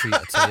trick or treat,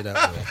 I'll tell you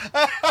that way.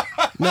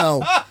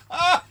 now,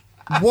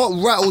 what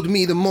rattled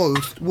me the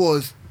most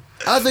was,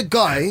 as a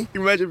guy,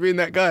 Imagine being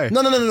that guy.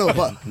 no,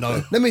 but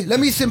No. Let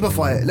me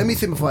simplify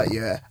it.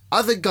 Yeah,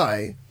 as a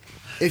guy,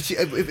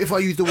 if I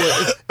use the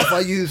word, if I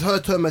use her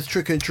term as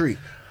trick and treat,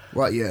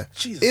 right? Yeah.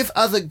 Jesus if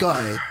as a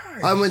guy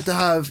I went to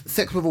have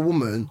sex with a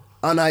woman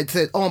and I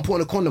said, "Oh, I'm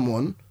putting a condom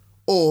on,"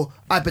 or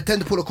I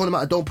pretend to put a condom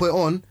out and don't put it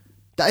on,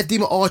 that is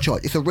deemed an R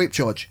charge. It's a rape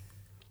charge.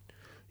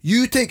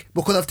 You take,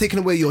 because I've taken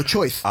away your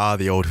choice. Ah,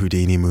 the old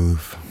Houdini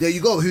move. There you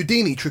go,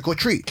 Houdini, trick or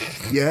treat.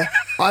 Yeah,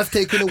 I've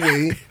taken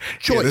away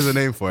choice. Yeah, there's a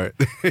name for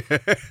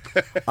it.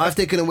 I've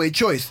taken away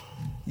choice.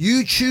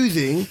 You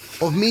choosing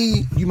of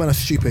me, you man are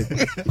stupid.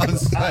 I'm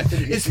sorry.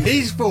 It's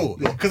his fault.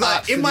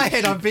 Because in my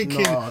head, I'm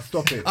thinking, Nah,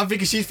 stop it. I'm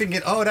thinking she's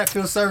thinking, oh, that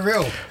feels so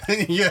real.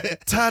 Yeah.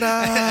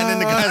 Ta-da! And then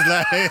the guy's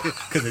like,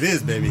 because it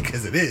is, baby,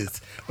 because it is.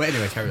 But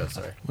anyway, carry on,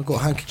 sorry. I've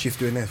got a handkerchief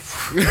doing this.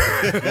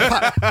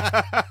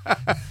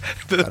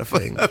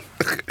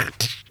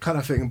 kind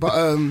of thing. But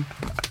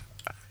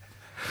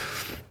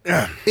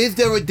is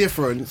there a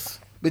difference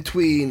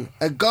between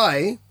a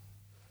guy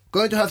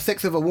going to have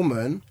sex with a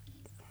woman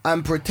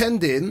and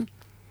pretending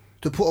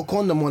to put a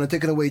condom on and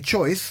taking away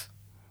choice,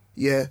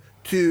 yeah,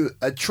 to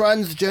a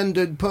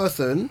transgendered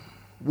person,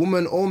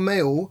 woman or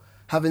male,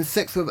 having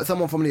sex with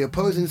someone from the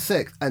opposing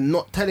sex and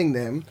not telling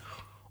them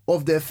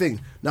of their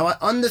thing? Now, I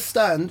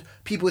understand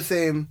people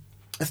saying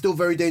it's still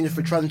very dangerous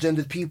for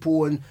transgendered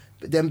people and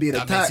them being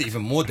That attacked. makes it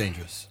even more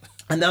dangerous.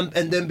 And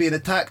them being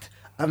attacked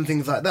and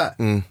things like that.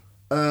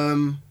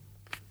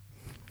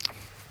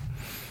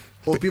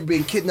 Or people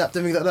being kidnapped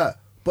and things like that.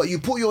 But you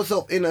put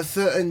yourself in a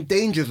certain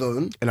danger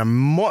zone. In a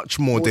much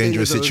more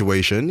dangerous danger zone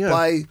situation, yeah.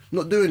 By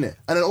not doing it.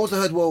 And I also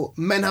heard, well,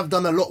 men have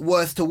done a lot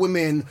worse to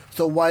women,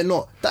 so why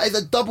not? That is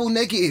a double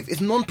negative.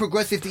 It's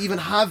non-progressive to even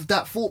have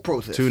that thought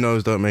process. Two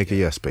no's don't make a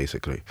yes,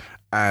 basically.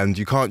 And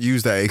you can't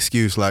use that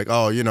excuse like,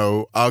 oh, you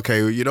know,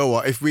 okay, you know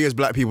what? If we as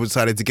black people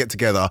decided to get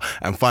together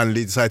and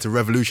finally decide to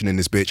revolution in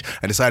this bitch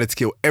and decided to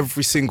kill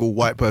every single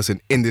white person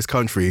in this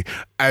country,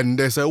 and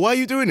they say, why are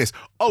you doing this?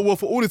 Oh, well,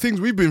 for all the things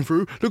we've been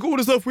through, look at all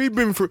the stuff we've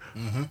been through.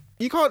 Mm-hmm.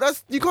 You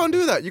can't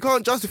do that. You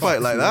can't justify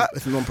it like that.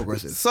 It's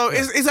non-progressive. So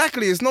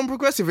it's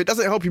non-progressive. It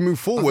doesn't help you move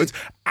forward,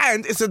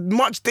 and it's a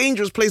much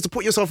dangerous place to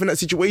put yourself in that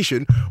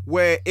situation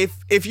where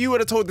if you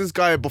would have told this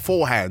guy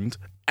beforehand,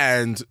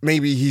 and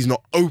maybe he's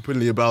not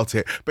openly about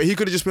it, but he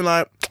could have just been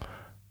like,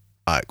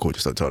 all right, cool,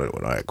 just don't tell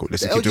anyone. All right, cool,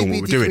 let's keep doing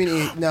what we're doing. The LGBT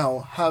community now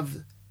have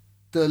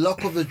the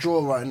luck of the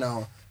draw right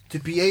now to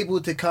be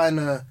able to kind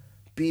of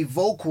be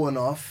vocal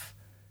enough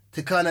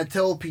to kind of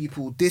tell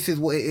people this is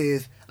what it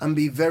is and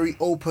be very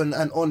open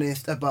and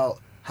honest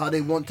about how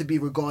they want to be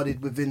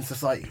regarded within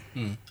society.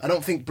 I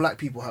don't think black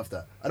people have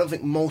that. I don't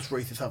think most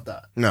races have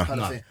that. No.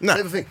 Kind of thing. No. I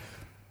don't even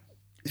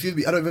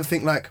think, I don't even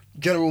think like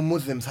general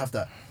Muslims have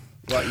that.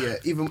 Right, yeah,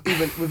 even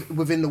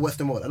within the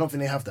Western world, I don't think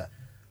they have that.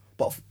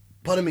 But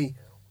pardon me,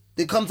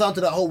 it comes down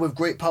to that whole with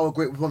great power,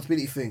 great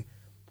responsibility thing.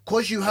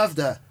 Because you have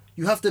that,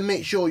 you have to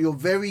make sure you're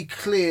very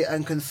clear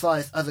and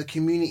concise as a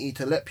community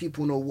to let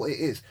people know what it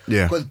is.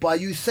 Yeah. Because by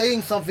you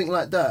saying something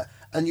like that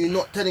and you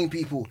not telling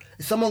people,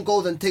 if someone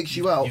goes and takes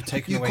you out,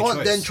 you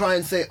can't then try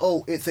and say,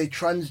 oh, it's a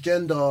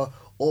transgender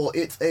or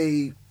it's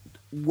a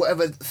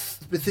whatever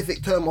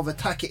specific term of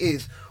attack it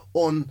is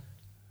on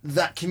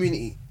that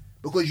community.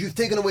 Because you've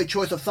taken away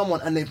choice of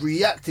someone and they've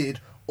reacted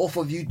off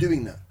of you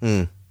doing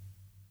that.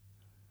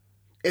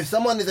 If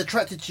someone is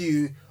attracted to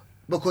you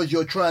because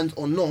you're trans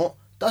or not,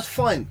 that's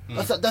fine.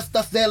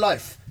 That's their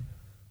life.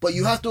 But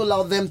you have to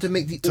allow them to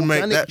make the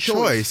organic make that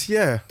choice.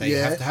 Yeah. They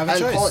have to have a and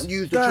choice. can't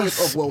use the choice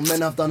of, well,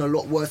 men have done a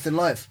lot worse in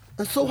life.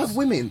 And so have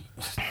women.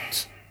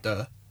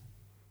 Duh.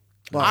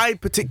 I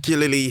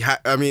particularly,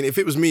 I mean, if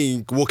it was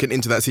me walking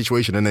into that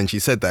situation and then she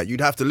said that,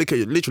 you'd have to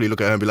literally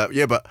look at her and be like,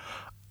 yeah, but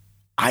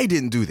I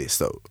didn't do this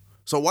though.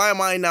 So why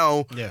am I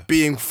now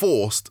being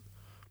forced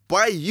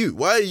by you?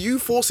 Why are you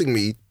forcing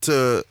me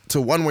to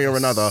one way or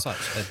another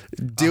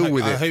deal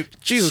with it?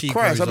 Jesus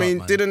Christ! I mean,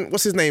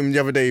 what's his name the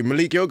other day?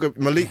 Malik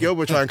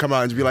Yoba try and come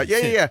out and be like,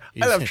 yeah,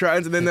 I love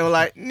trans, and then they were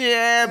like,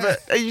 yeah, but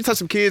hey, you touch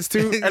some kids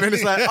too, and then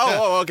it's like,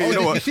 okay, you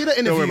know what? Did you see that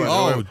interview?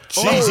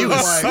 Jeez, he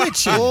was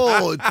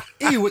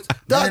switching. He was.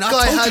 That man, guy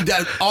I told had you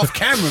that off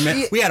camera,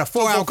 man. We had a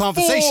 4-hour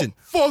conversation.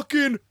 4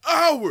 fucking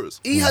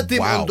hours. He had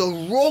them on the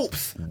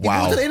ropes. Wow. He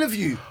was at the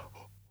interview.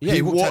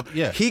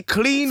 Yeah, he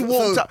clean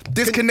walked up,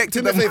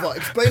 disconnected them. them. Do me a favour,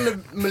 explain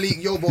the Malik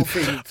Yobo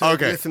thing to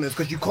the listeners,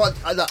 because you can't.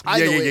 I know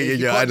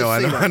it.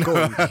 I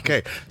know.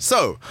 Okay,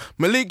 so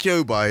Malik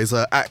Yoba is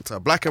an actor,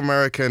 Black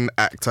American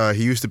actor.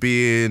 He used to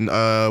be in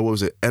what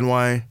was it?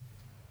 What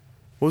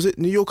was it?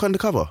 New York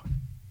Undercover.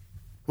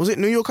 Was it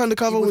New York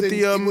Undercover with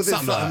the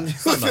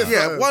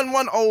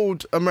one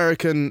old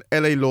American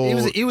LA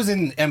Law? He was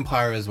in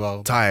Empire as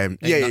well.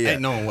 Ain't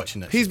no one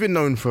watching it. He's been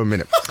known for a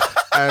minute.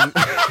 And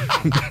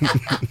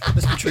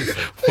let's be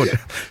truthful.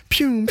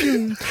 Pew,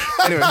 pew.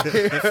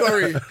 Anyway,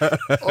 sorry.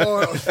 Oh,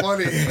 that was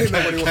funny.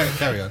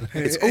 Carry on.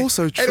 It's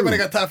also true. Anybody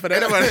got time for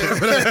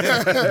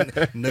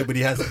that?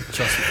 Nobody has it.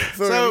 Trust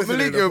me. So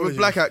Malik Yoba,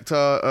 black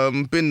actor,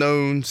 been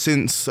known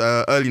since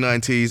early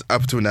 90s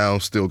up to now,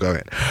 still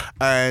going.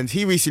 And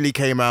he recently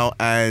came out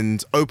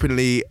and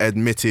openly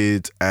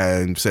admitted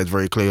and said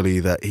very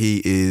clearly that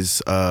he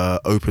is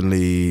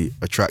openly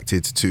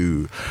attracted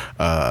to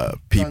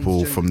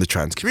people from the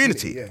trans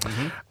community. Yeah.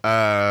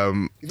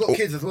 Mm-hmm. He's got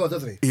kids as well,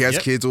 doesn't he? He has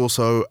kids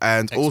also,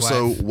 and Ex-wife.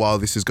 also while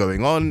this is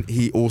going on,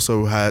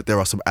 there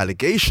are some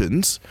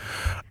allegations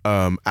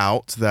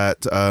out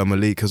that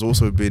Malik has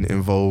also been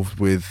involved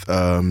with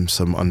some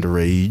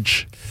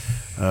underage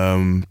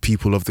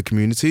people of the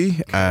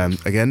community.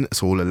 Again,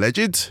 it's all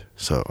alleged,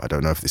 so I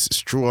don't know if this is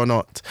true or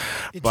not.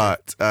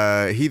 But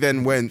he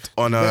then went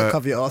on Better a.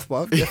 cover your ass,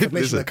 bruv.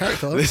 Defamation of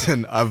character.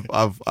 Listen,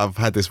 I've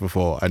had this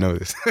before. I know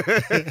this.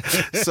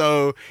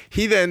 So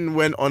he then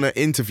went on an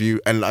interview,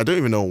 and I don't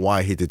even know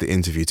why he did the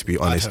interview. To be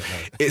honest, don't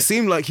know. it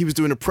seemed like he was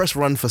doing a press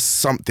run for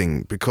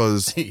something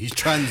because He's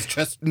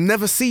trans.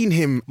 never seen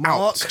him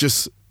Mark. out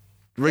just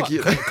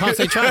regular. Can't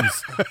say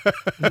trans.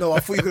 No, I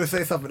thought you were going to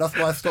say something. That's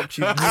why I stopped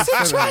you. I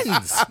said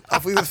trans. I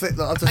thought you were going to say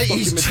that. I just stopped you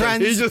He's mid-sentence.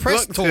 trans. He just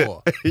press blocked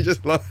tour. it. He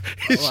just blocked.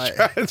 He's Alright.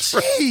 trans.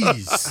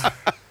 Jeez.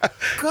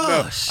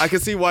 Gosh. I can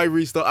see why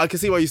you stopped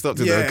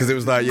it though, because it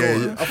was like,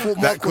 yeah, I thought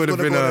that Mark could was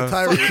have going been to go on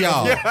a a.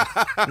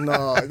 tirade. Yo.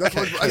 No, that's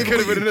what I It could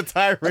have been in a I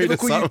tirade didn't or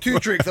call you something. 2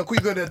 drinks. I call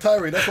you going to a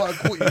tirade. That's why I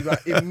caught you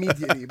like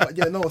immediately. But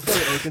yeah, no,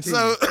 sorry.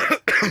 Continue.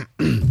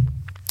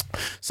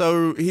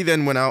 So he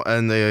then went out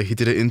and he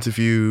did an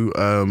interview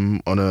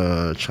on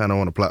a channel,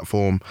 on a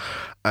platform.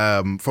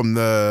 From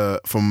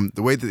the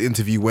way that the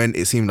interview went,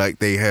 it seemed like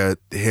they had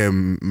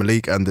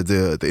Malik and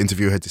the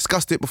interviewer had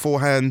discussed it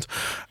beforehand.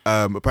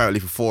 Apparently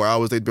for 4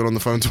 hours they'd been on the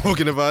phone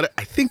talking about it.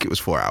 I think it was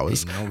 4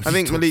 hours. No, I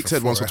think he Malik talked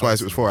said for once or 4 twice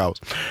it was 4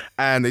 hours.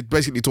 And they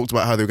basically talked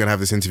about how they were going to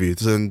have this interview.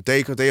 So the day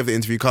of the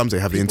interview comes, they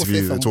have the People say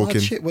interview, they're some wild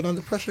talking. shit when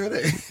under pressure,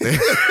 innit?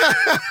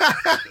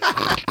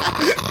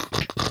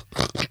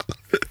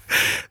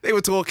 They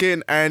were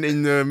talking, and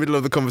in the middle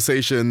of the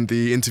conversation,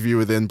 the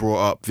interviewer then brought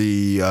up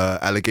the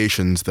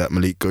allegations that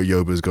Malik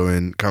Yoba is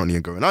currently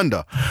going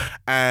under,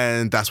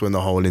 and that's when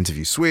the whole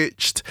interview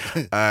switched.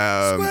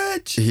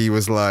 Switch. He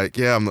was like,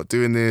 "Yeah, I'm not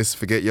doing this.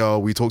 Forget y'all.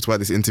 We talked about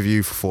this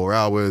interview for 4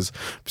 hours."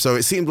 So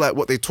it seemed like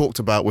what they talked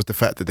about was the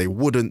fact that they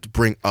wouldn't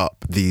bring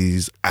up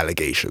these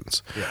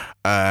allegations.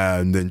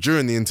 And then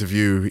during the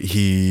interview,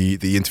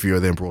 the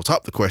interviewer then brought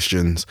up the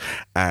questions,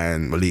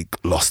 and Malik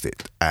lost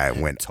it and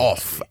went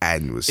off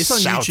and was It's on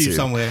shouting YouTube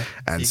somewhere.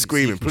 and You can-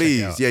 screaming, you can check it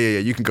please, out. yeah,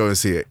 you can go and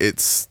see it.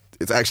 It's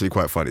actually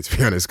quite funny, to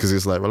be honest, because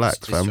it's like, relax,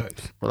 fam,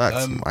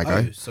 relax, my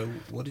guy. So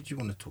what did you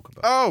want to talk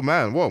about? Oh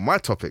man, well, my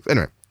topic.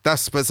 Anyway,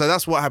 that's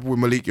what happened with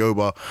Malik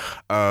Yoba,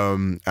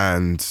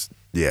 and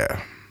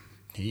yeah,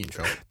 He in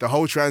trouble. the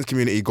whole trans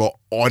community got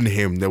on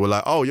him. They were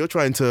like, "Oh, you're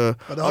trying to."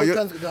 But the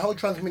whole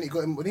trans community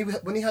got him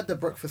when he had the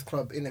Breakfast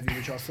Club interview,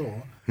 which I saw,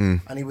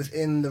 and he was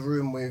in the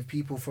room with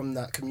people from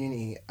that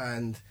community,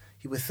 and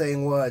he was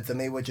saying words, and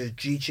they were just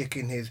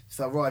G-chicking his.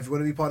 So, right, if you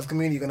want to be part of this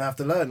community, you're gonna have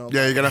to learn.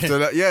 Yeah, you're gonna have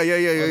to. Yeah. Yo.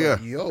 Yeah.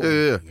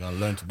 You're gonna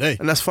learn today.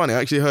 And that's funny. I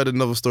actually heard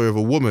another story of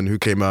a woman who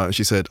came out and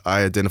she said,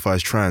 "I identify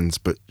as trans,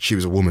 but she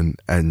was a woman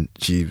and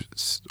she's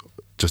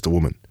just a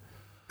woman."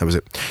 That was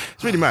it.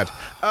 It's really mad.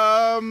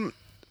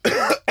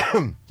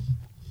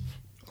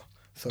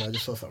 So I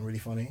just saw something really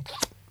funny.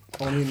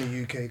 Only in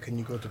the UK can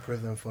you go to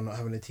prison for not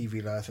having a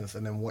TV license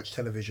and then watch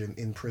television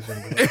in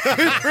prison.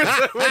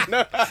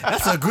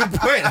 That's a good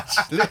point,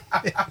 actually.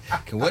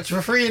 Can watch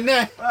for free in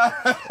there.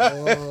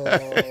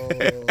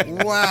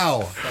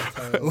 Wow.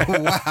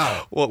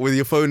 Wow. What, with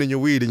your phone and your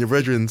weed and your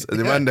brethrens and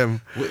the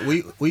random?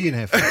 We in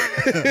here for?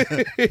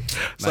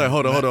 Sorry,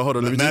 hold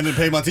on. Let me didn't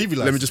pay my TV license.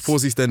 Let me just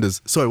pause these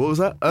tenders. Sorry, what was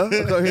that? I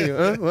can't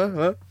hear you.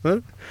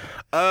 What?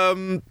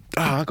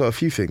 I got a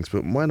few things,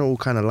 but mine are all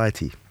kind of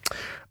lighty.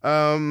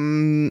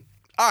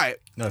 All right,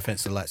 No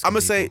offense to lights. I'm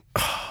gonna say.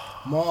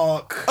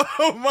 Mark.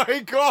 Oh my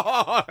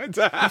god!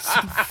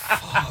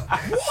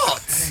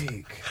 what?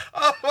 Take.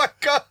 Oh my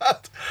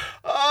god!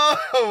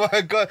 Oh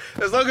my god!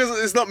 As long as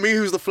it's not me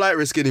who's the flight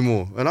risk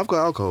anymore, and I've got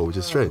alcohol, which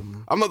is straight.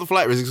 I'm not the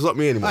flight risk. It's not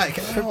me anymore.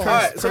 All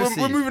right, so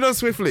we're moving on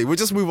swiftly. We'll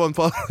just move on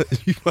past.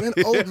 We're in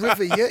Old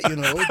River yet, you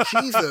know.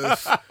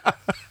 Jesus.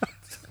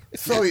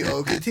 Sorry,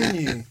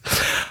 continue.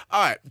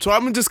 All right, so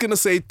I'm just gonna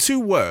say 2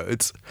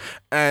 words,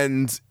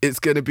 and it's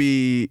gonna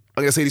be.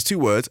 I'm gonna say these 2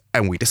 words,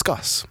 and we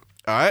discuss.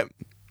 All right.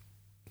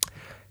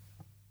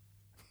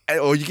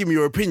 Or you give me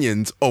your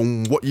opinions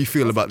on what you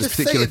feel about this Just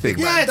say particular it, thing.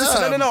 big man.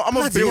 No. I'm a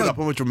Bloody build hell. up.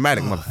 I'm a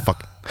dramatic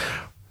motherfucker.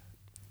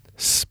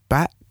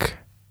 SPAC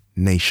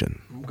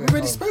Nation. We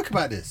already spoke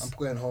about this. I'm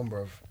going home,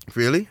 bruv.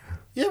 Really?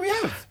 Yeah, we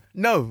have.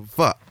 No,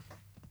 but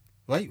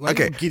Why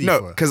okay. you giddy No,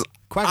 for? because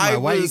Quagmire,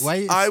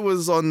 I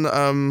was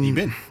on. You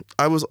been?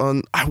 I was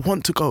on. I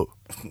want to go.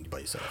 By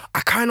yourself. I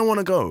kind of want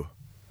to go.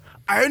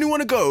 I only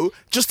want to go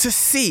just to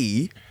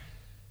see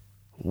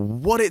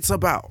what it's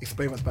about.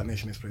 Explain what SPAC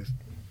Nation is, please.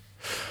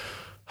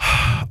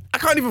 I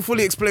can't even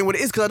fully explain what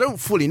it is because I don't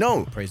fully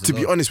know. Praise the To be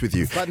Lord. honest with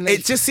you, SPAC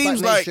it just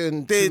seems SPAC like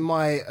Nation, they.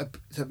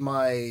 to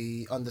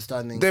my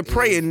understanding, They're is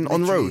praying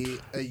on literally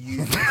road. A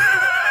youth.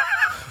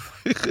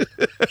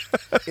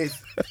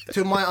 It's,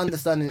 to my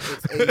understanding,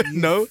 it's a youth,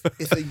 No.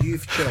 it's a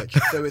youth church.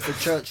 So it's a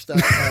church that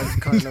has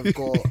kind of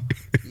got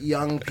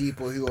young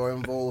people who are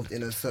involved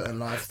in a certain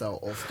lifestyle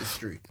off the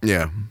street.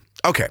 Yeah.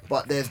 Okay.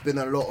 But there's been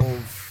a lot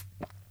of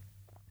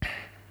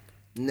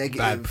negative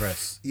Bad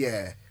press.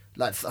 Yeah,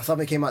 like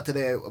something came out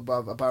today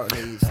about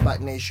apparently SPAC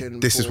Nation.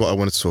 This is what I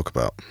wanted to talk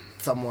about.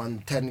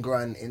 Someone 10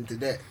 grand into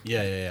debt.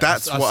 Yeah.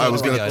 That's what I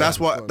was gonna. That's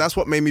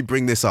what made me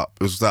bring this up.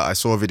 Was that I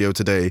saw a video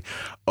today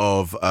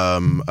of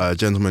a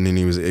gentleman, and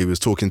he was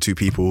talking to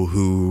people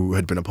who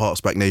had been a part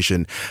of SPAC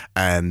Nation,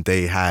 and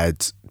they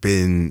had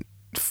been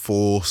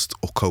forced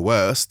or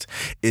coerced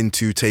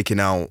into taking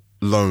out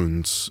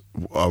loans,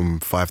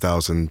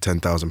 £5,000,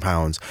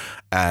 £10,000,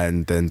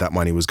 and then that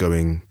money was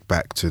going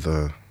back to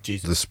the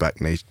SPAC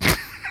Nation.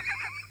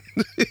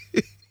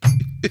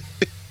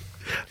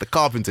 The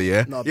carpenter,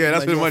 yeah? No, yeah,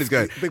 that's where the money's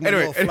going. Big man,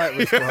 Anyway. you're a flight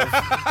risk, bro.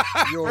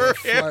 You're a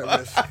flight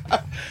risk.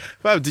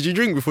 Fam, did you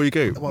drink before you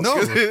came? Well, No.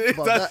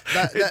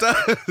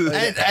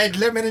 Ed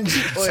Lemon and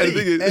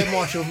Air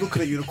Marshall's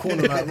looking at you in the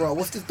corner like, bro,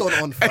 what's this done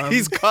on, fam? And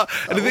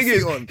the thing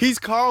is, he's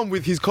calm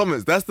with his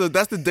comments. That's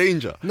the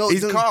danger.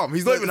 He's calm.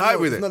 He's not even high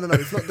with it. No.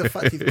 It's not the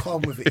fact he's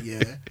calm with it,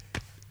 yeah.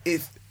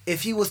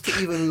 If he was to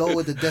even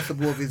lower the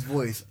decibel of his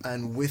voice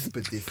and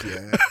whispered this,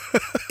 yeah,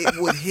 it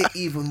would hit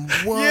even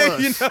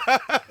worse. Yeah,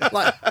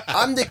 Like,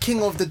 I'm the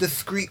king of the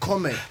discreet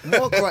comment.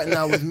 Mark right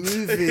now is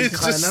moving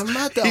kind of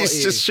mad out He's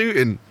here. just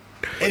shooting.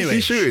 Anyway,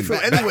 he's shooting. So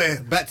anyway,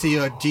 back to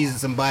your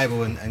Jesus and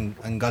Bible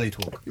and gully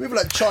talk. you move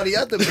like Charlie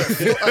Adams at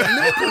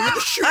Liverpool. You're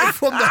just shooting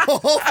from the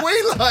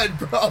halfway line,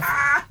 bro.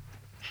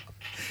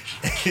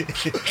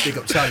 Big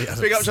up Charlie.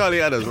 Big up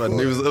Charlie Adams, man.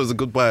 It was a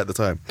good buy at the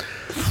time.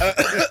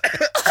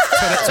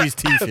 Try that to his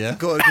teeth, yeah?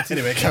 Go on,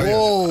 continue. Anyway, carry on.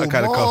 Whoa, I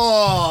kinda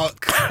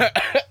Mark.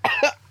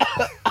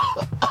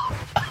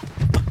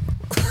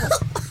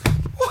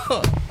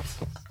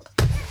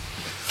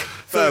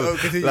 Sorry,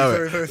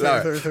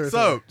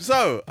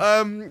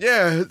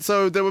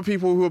 So there were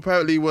people who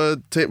apparently were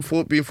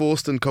being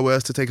forced and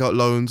coerced to take out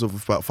loans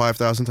of about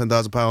 £5,000,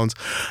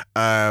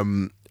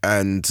 £10,000,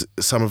 and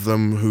some of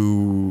them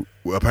who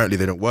apparently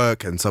they don't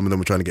work, and some of them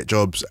were trying to get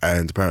jobs,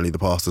 and apparently the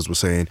pastors were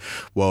saying,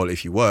 well,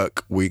 if you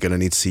work, we're going to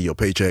need to see your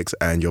paychecks,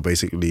 and you're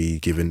basically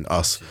giving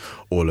us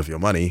all of your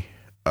money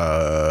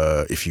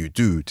if you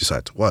do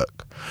decide to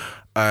work.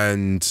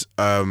 And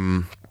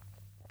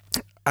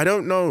I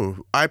don't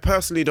know. I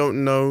personally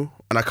don't know,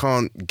 and I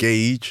can't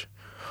gauge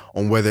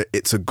on whether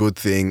it's a good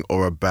thing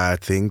or a bad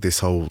thing, this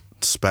whole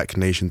SPAC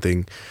Nation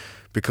thing,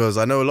 because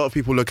I know a lot of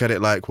people look at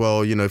it like,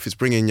 well, you know, if it's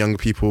bringing young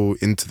people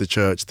into the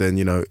church, then,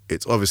 you know,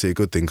 it's obviously a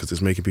good thing because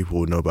it's making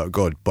people know about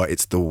God, but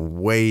it's the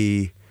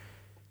way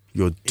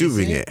you're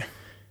doing it.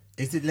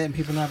 Is it letting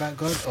people know about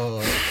God,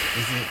 or is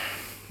it...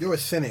 You're a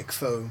cynic,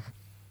 so...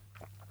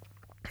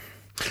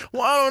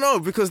 Well, I don't know,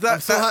 because I'm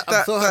so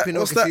happy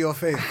not to see your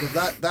face, because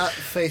that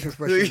face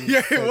expression.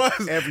 Yeah, said it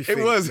was. Everything,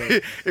 It was.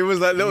 mate. It was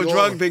that little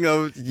drunk thing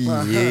of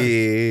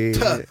yeah. That's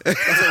what it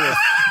was.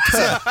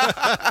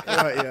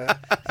 Right, yeah.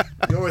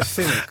 You're a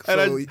cynic.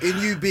 So in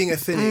you being a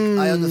cynic,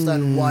 I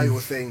understand why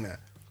you're saying that.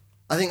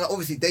 I think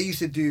obviously they used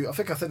to do. I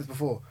think I said this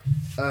before.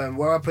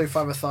 Where I play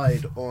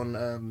five-a-side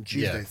on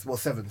Tuesdays, well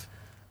sevens.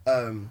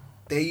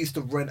 They used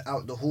to rent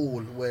out the hall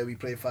where we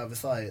play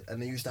five-a-side,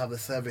 and they used to have a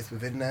service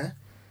within there.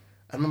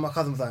 And then my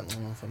cousin was like,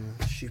 "Oh, some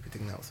stupid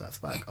thing that was that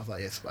SPAC." I was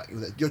like, "Yeah, SPAC." He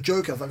was like, "You're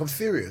joking." I was like, "I'm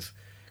serious,"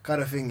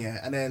 kind of thing,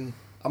 yeah. And then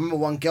I remember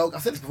one girl. I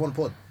said this before on the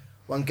pod.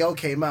 One girl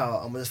came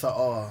out and was just like,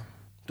 "Oh,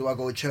 do I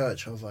go to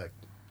church?" I was like,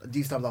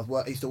 "These times I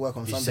used to work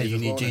on Sundays." You say you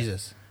as need well,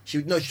 Jesus.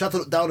 She tried to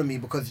look down on me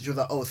because she was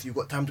like, "Oh, so you've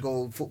got time to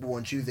go football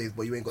on Tuesdays,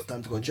 but you ain't got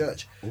time to go to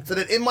church." So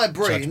then in my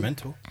brain,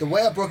 Judgmental. the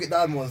way I broke it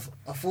down was,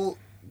 I thought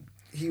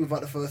he was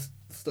like the first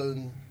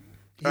stone.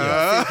 He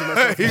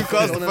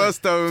cast the first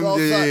stone. So I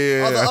was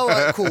Yeah. I was like, all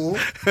right, cool,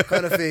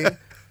 kind of thing.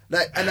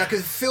 Like, and I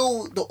could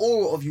feel the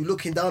aura of you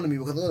looking down on me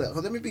because of that.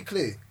 Because let me be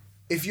clear,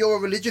 if you're a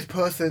religious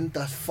person,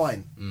 that's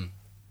fine.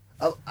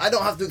 I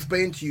don't have to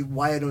explain to you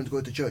why I don't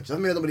go to church.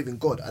 Doesn't mean I don't believe in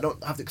God. I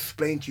don't have to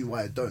explain to you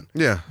why I don't.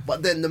 Yeah.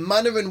 But then the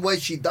manner in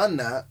which she done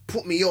that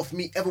put me off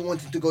me ever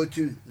wanting to go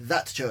to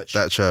that church.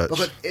 That church.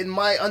 Because in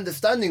my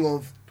understanding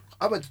of,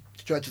 I went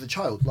to church as a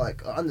child.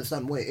 Like, I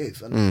understand what it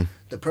is and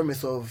the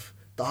premise of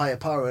the higher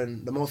power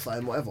and the Most High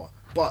and whatever.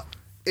 But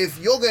if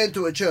you're going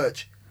to a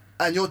church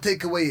and your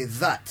takeaway is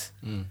that,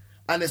 and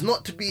it's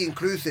not to be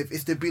inclusive,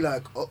 it's to be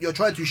like, oh, you're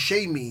trying to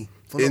shame me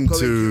for not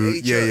going to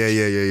a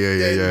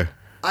church. Yeah.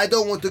 I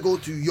don't want to go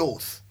to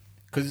yours.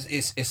 Because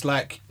it's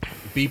like,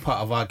 be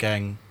part of our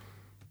gang,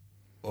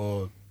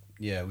 or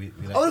yeah, we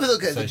like I want to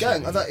look at the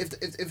gang. I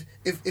associate was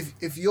like,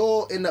 if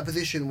you're in that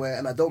position where,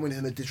 and I don't mean it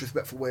in a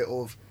disrespectful way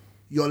of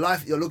your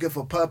life, you're looking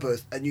for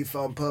purpose, and you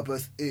found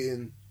purpose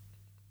in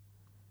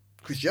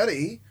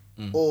Christianity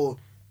or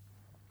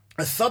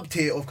a sub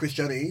tier of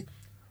Christianity,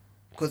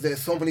 because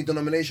there's so many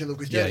denominations of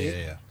Christianity.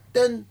 Yeah.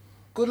 Then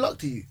good luck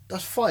to you.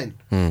 That's fine.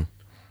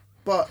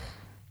 But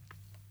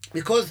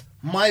because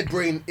my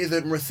brain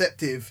isn't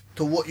receptive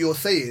to what you're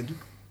saying,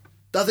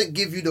 doesn't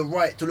give you the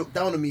right to look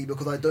down on me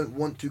because I don't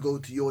want to go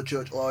to your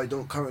church or I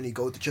don't currently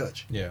go to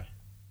church. Yeah.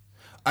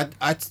 I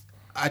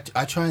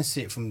try and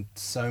see it from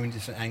so many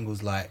different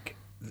angles. Like,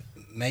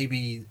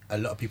 maybe a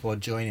lot of people are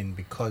joining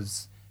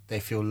because they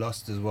feel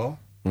lost as well.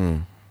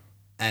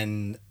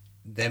 And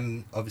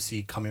them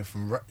obviously coming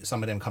from,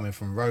 some of them coming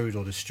from road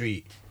or the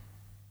street,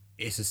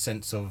 it's a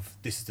sense of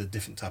this is a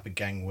different type of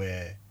gang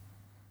where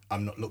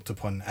I'm not looked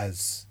upon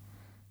as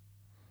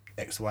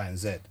X, Y, and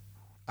Z.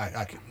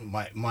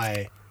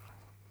 My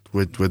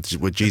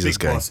with Jesus big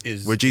gang. boss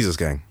is- With Jesus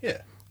gang.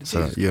 yeah.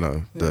 So Jesus. you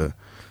know the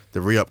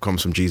re-up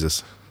comes from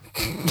Jesus.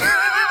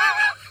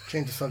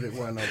 Change the subject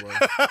right now, bro.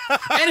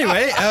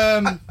 Anyway,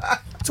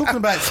 talking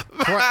about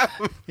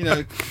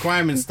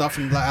crime and stuff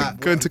and like that.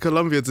 Going to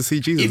Colombia to see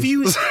Jesus. If you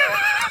was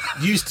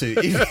used to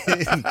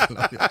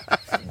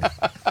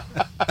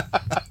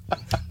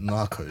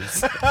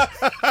Narcos.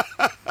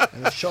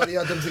 And it's Charlie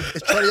Adams'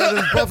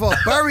 brother,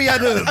 Barry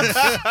Adams.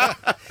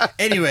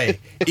 Anyway,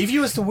 if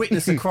you was to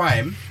witness a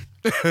crime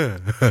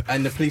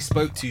and the police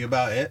spoke to you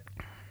about it,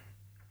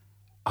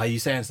 are you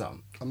saying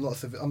something? I'm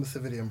not I'm a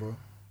civilian, bro.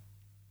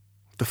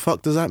 the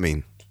fuck does that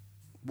mean?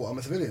 What, I'm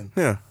a civilian?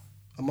 Yeah.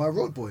 Am I a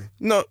road boy?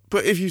 No,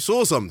 but if you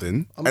saw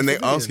something I'm a and they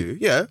civilian. ask you,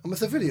 yeah. I'm a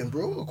civilian,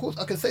 bro. Of course,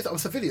 I can say that I'm a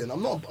civilian.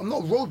 I'm not a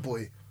road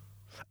boy.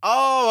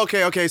 Oh,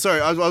 okay.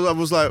 Sorry, I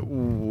was like,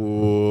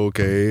 "Ooh,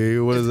 okay.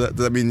 What does that?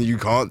 Does that mean you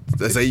can't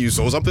say you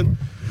saw something?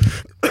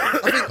 I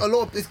think a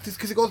lot of it's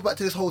because it goes back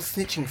to this whole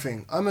snitching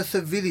thing. I'm a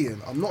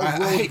civilian. I'm not a road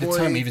boy. I hate the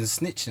term even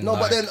snitching. No,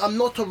 like, but then I'm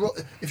not a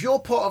if you're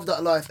part of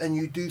that life and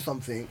you do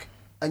something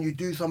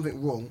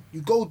wrong,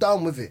 you go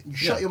down with it. You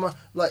shut your mouth.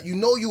 Like, you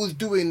know you was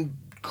doing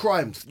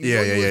crimes. You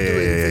know you was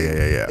doing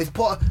things. Yeah.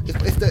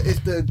 It's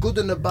the good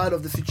and the bad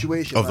of the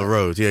situation. Of the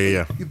road,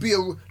 yeah. You be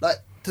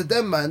to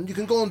them, man, you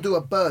can go and do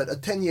a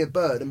 10-year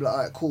bird, and be like,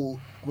 alright, cool,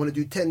 I want to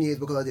do 10 years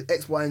because I did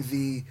X, Y, and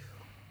Z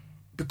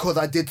because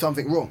I did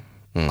something wrong.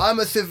 I'm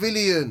a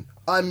civilian.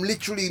 I'm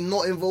literally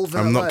not involved in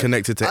I'm that not life.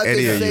 connected to I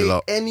any can of you say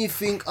lot.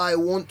 anything I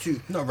want to.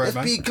 Not right, Let's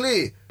man. be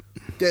clear.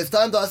 There's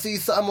times that I see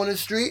something on the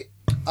street,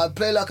 I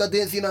play like I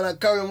didn't see none and I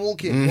carry on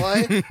walking.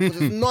 Why?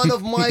 Because it's none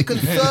of my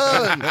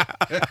concern.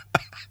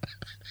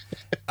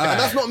 And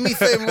that's not me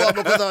saying raw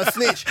because I'm a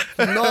snitch.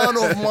 None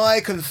of my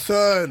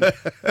concern.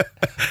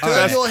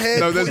 Turn your head.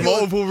 No, there's put your-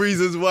 multiple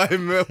reasons why we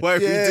do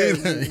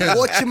that. Yeah,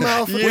 watch your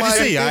mouth. What did you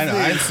see?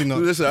 I ain't seen no.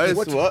 Listen, I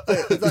Watch- what?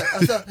 it's like, I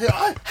said,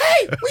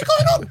 hey, what's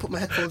going on? Put my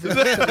headphones in. I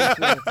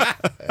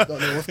don't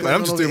know what's going Man, I'm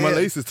on just over doing my here.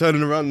 laces,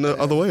 turning around the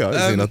other way. I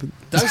didn't see nothing.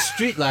 Does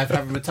street life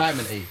have a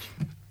retirement age?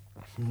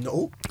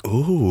 No.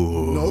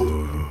 Ooh.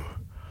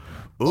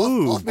 No.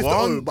 Ooh, Ask Mr.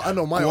 O, but I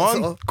know my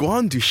answer.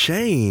 Guan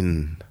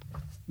Duchesne.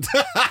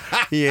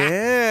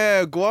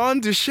 Yeah,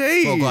 Guan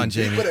Duchesne. Well, go on,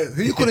 Jamie. But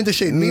who you calling the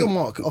shade? Me or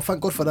Mark? Oh,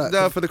 thank God for that.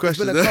 No, for the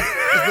question. There's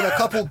been a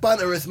couple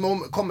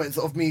banterous comments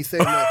of me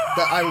saying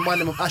that I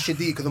remind them of Asher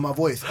D because of my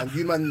voice, and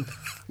you man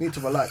need to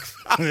relax.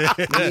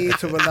 Need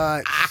to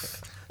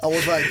relax. I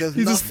was like, there's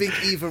nothing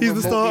even He's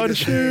the star of the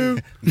show.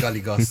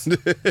 Gully Gus.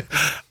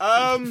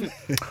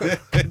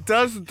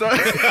 Does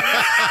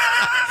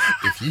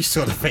If you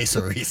saw the face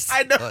of Reese.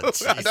 I know. Oh,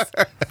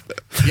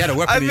 jeez. He had a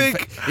weapon.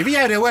 If he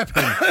had a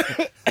weapon.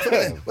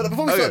 But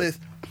before we start this,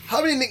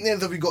 how many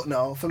nicknames have we got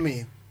now for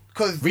me?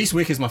 Because Reese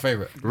Wick is my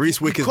favourite.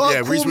 Reese Wick is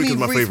Reese Wick is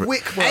my favorite.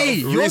 Wick, bro. Hey,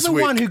 you're Reese the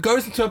Wick. one who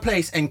goes into a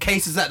place and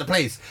cases at the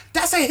place.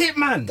 That's a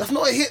hitman. That's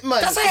not a hitman.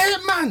 That's a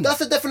hitman. That's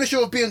the definition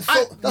of being so.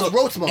 That's Look,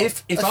 road smart.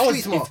 If That's I street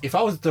was smart. if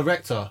I was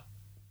director,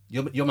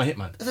 you're my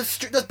hitman.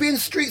 That's being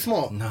street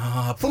smart.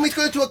 Nah, For me to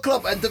go into a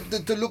club and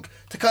to look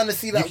to kind of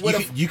see that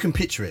you can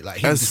picture it like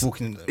him just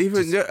walking.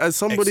 As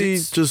somebody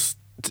exits. just.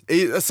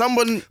 As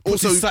someone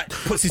Puts also his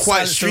puts his quite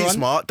silencer street on.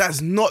 smart, that's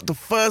not the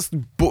first.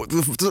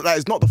 That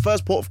is not the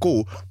first port of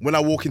call when I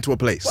walk into a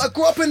place. I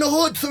grew up in the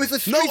hood, so it's a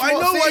street No, smart I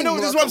know. thing,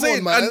 This is bro. what I'm saying.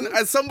 Come on, man. And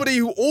as somebody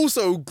who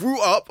also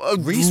grew up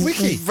Reese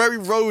Wicky. very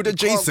road Can't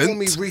call adjacent.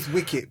 me Reese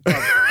Wicket,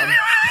 bruv.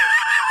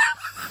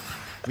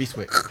 Reese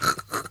Wick.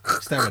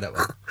 Stare at that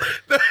one.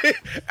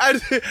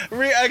 And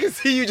I can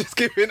see you just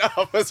giving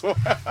up as well.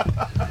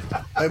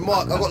 Hey,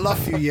 Mark, I got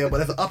love for you, yeah, but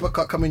there's an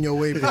uppercut coming your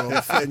way, bro.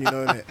 I'm saying, you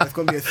know, innit? It's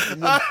gonna be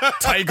a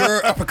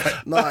Tiger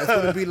uppercut. nah. It's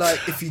gonna be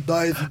like if he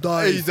dies, he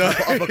dies. He dies.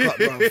 Type of uppercut,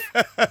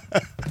 bro.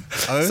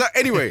 So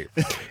anyway,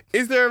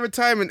 is there a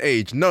retirement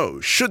age?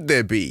 No. Should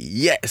there be?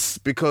 Yes,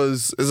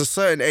 because there's a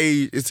certain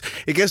age.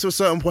 It gets to a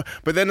certain point,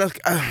 but then I'm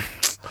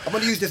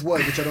gonna use this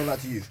word which I don't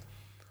like to use.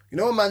 You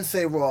know when man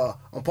say, "Raw,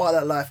 I'm part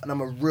of that life, and I'm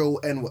a real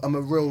N. I'm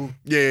a real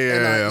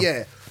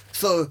Yeah.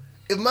 So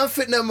if man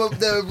fit them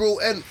the real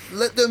N,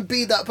 let them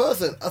be that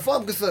person. As far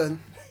as I'm concerned,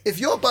 if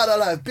you're about that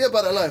life, be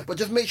about that life, but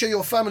just make sure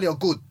your family are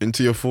good.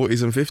 into your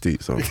 40s and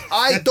 50s. So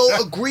I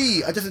don't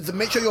agree. I just need to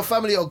make sure your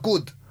family are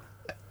good.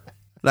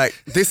 like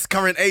this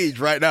current age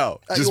right now,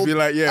 At just your- be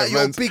like, yeah, at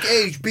your man. big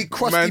age, big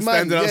crusty Man man.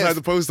 standing outside yes.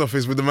 the post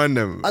office with the man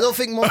them. I don't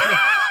think most.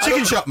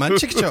 Chicken shop, man.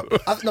 Chicken shop.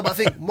 No, but I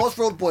think most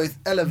road boys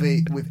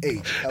elevate with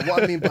age. And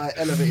what I mean by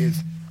elevate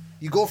is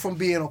you go from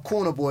being a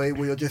corner boy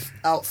where you're just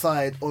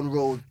outside on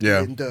road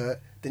in dirt,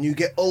 then you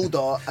get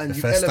older and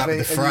you First stop elevate.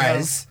 with the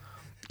fries.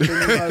 And you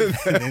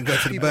have Then go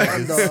to the people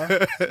burgers.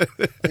 under,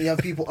 and you have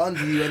people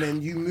under you, and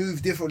then you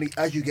move differently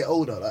as you get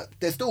older. Like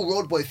there's still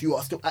road boys who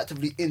are still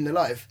actively in the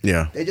life.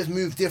 Yeah. They just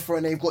move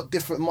different. They've got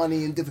different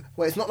money and different.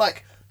 Well, it's not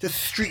like just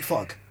street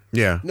thug.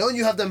 Yeah. You know when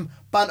you have them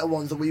banter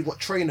ones where you've got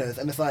trainers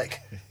and it's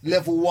like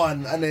level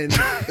 1 and then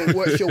it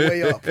works your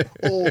way up.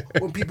 Or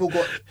when people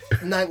got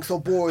nanks or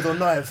boars or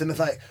knives and it's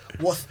like,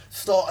 what's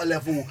starter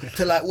level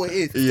to like what it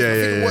is. Yeah, I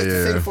think it works yeah, the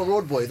yeah. same for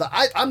road boys.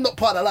 Like, I'm not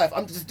part of life.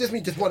 I'm just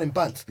me just running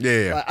bants.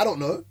 Yeah. Like, I don't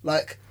know.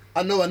 Like,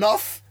 I know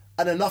enough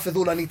and enough is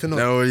all I need to know.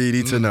 No, you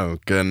need to know.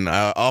 And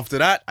after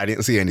that, I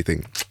didn't see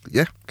anything.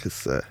 Yeah,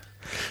 because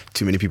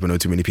too many people know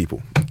too many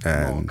people.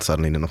 And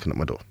suddenly they're knocking at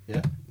my door.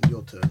 Yeah.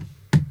 Your turn.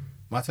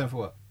 My turn for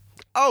what?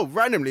 Oh,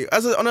 randomly, on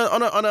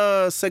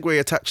a segue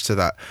attached to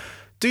that,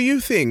 do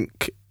you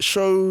think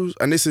shows,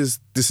 and this is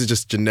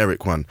just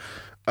generic one,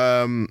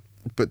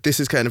 but this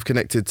is kind of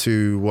connected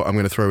to what I'm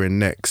going to throw in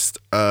next.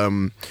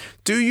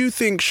 Do you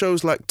think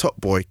shows like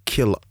Top Boy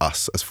kill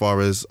us as far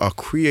as our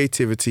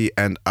creativity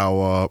and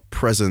our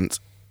presence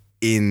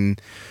in,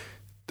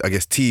 I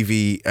guess,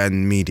 TV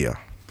and media?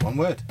 One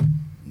word.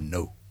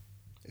 No.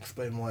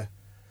 Explain why.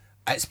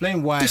 I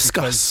explain why.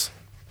 Discuss. Because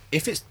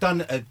if it's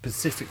done a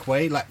specific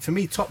way, like for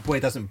me, Top Boy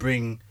doesn't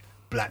bring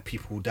black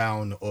people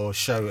down or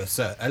show a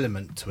certain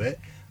element to it.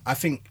 I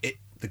think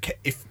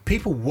if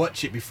people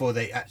watch it before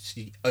they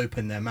actually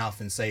open their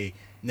mouth and say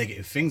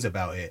negative things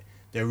about it,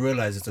 they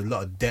realise there's a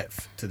lot of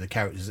depth to the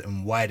characters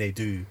and why they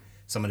do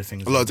some of the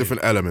things. A lot of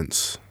different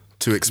elements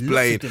to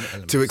explain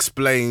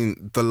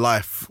the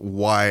life,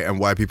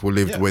 why people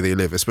live the way they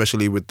live,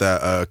 especially with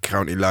that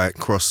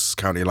cross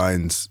county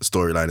lines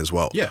storyline as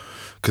well. Yeah,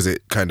 because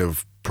it kind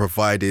of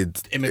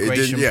provided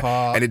immigration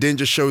part, and it didn't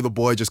just show the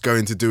boy just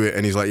going to do it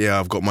and he's like, yeah,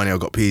 I've got money, I've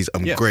got peas,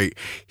 I'm great.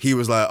 He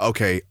was like,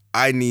 okay,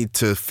 I need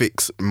to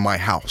fix my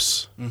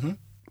house. Mm-hmm.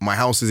 My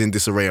house is in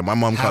disarray and my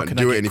mom can't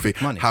do anything.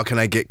 How can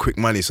I get quick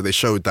money? So they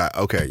showed that.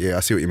 Okay, yeah, I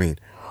see what you mean.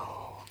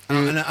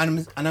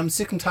 And I'm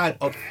sick and tired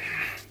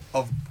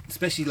of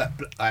especially like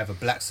either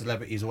black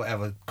celebrities or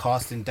whatever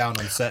casting down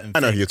on certain. I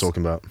know things, who you're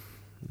talking about,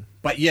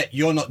 but yet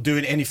you're not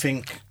doing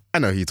anything. I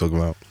know who you're talking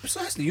about.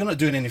 Precisely, you're not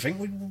doing anything.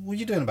 What are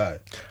you doing about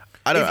it?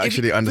 I don't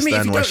actually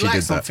understand why she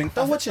did that.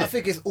 Don't watch it. I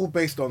think it's all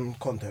based on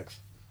context.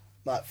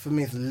 Like, for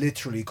me, it's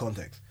literally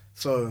context.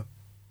 So,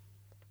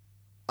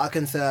 I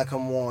can say I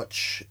can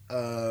watch,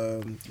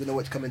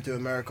 what's coming to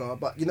America,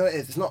 but you know it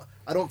is. It's not.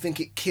 I don't think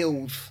it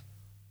kills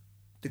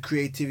the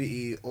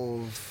creativity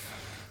of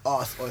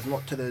us, or it's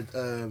not to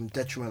the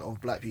detriment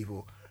of black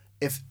people.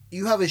 If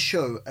you have a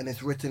show and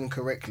it's written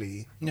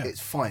correctly,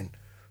 it's fine.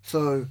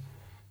 So,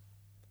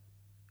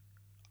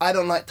 I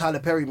don't like Tyler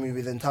Perry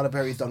movies, and Tyler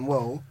Perry's done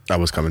well. I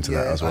was coming to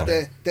that as well.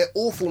 They're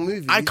awful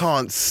movies. I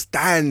can't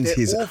stand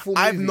his.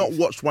 I've not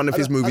watched one of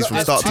his movies from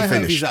start to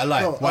finish. That I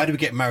like. Why Do We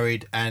Get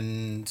Married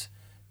and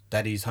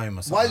Daddy's Home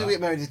or something? Why Do We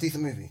Get Married is a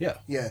decent movie.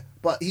 Yeah.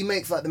 But he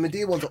makes like the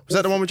Medea ones. Is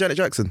that the one with Janet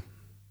Jackson?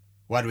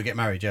 Why Do We Get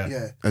Married? Yeah.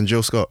 Yeah. And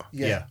Jill Scott.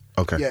 Yeah.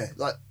 Okay. Yeah,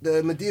 like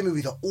the Medea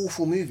movies are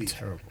awful movies.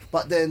 Terrible.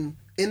 But then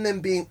in them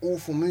being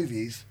awful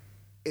movies,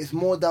 it's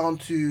more down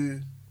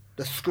to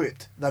the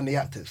script than the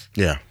actors.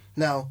 Yeah.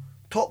 Now,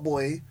 Top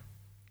Boy,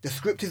 the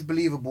script is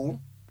believable,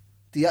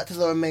 the actors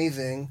are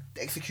amazing,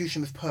 the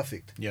execution is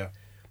perfect. Yeah.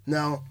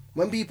 Now,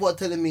 when people are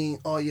telling me,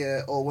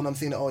 or when I'm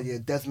saying,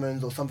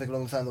 Desmond or something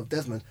along the lines of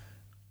Desmond,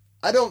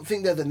 I don't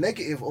think there's a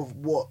negative of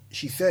what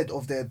she said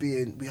of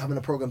we having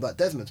a program about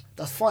Desmond.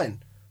 That's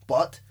fine.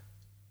 But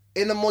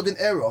in a modern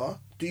era,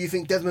 do you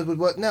think Desmond would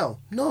work now?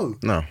 No.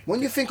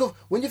 When you think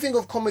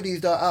of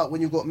comedies that are out,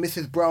 when you've got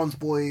Mrs. Brown's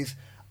Boys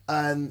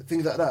and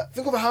things like that,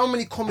 think of how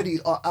many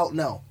comedies are out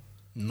now.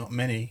 Not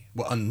many.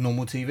 What, on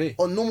normal TV?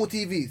 On normal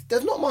TVs.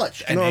 There's not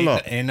much. And not a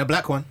lot. And a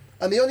black one.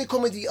 And the only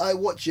comedy I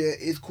watch here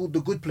is called The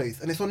Good Place,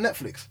 and it's on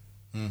Netflix.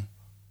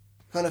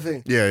 Kind of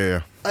thing.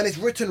 Yeah. And it's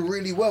written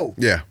really well.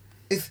 Yeah.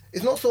 It's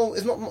not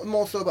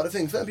more so about the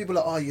thing. Certain people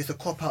are like, it's a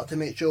cop out to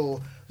make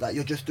sure like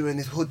you're just doing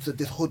this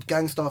hood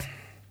gang stuff.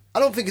 I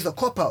don't think it's a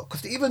cop out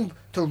because even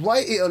to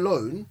write it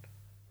alone,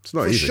 it's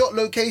not for easy. shot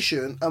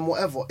location and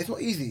whatever, it's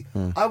not easy.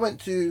 I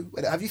went to.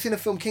 Have you seen the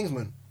film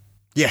Kingsman?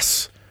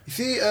 Yes. You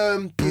see,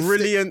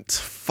 brilliant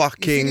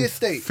fucking you see the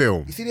estate,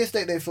 film. You see the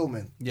estate they're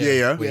filming?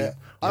 Yeah.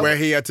 Where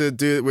he had to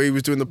do, where he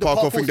was doing the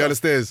parkour thing down the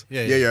stairs.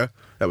 Yeah.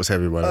 That was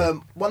heavy, by the way.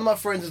 One of my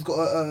friends has got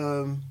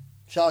a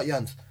shout out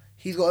Jans.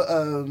 He's got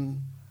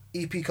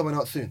EP coming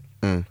out soon.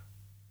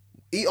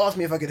 He asked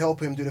me if I could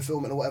help him do the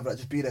filming or whatever, like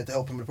just be there to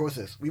help him with the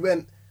process. We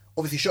went,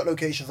 obviously shot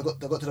locations. I got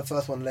to the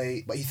first one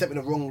late, but he sent me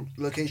the wrong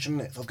location.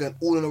 So I was going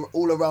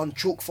all around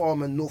Chalk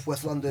Farm and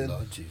Northwest London,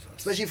 Lord Jesus.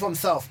 Especially from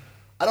South.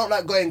 I don't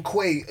like going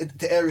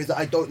to areas that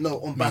I don't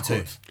know on back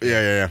roads.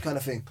 Yeah. Kind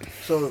of thing.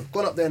 So,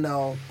 gone up there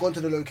now, gone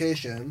to the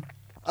location.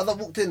 As I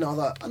walked in, I was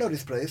like, I know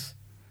this place.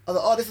 I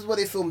was like, this is where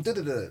they filmed,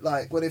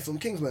 like where they filmed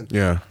Kingsman.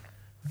 Yeah.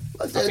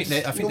 I think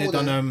they've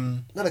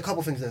done done a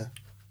couple things there.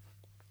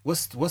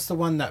 What's the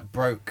one that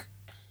broke?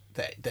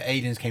 The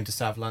aliens came to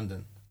South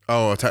London.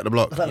 Oh, Attack the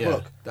Block. I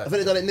think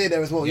they've done it near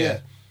there as well. Yeah.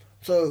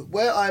 So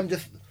where I'm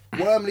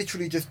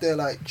literally just there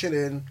like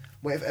chilling,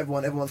 waiting for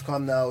everyone's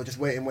come now, just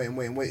waiting.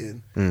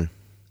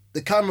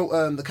 The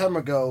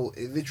camera girl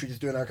is literally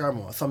just doing her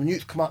camera. Some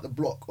newts come out the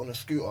block on a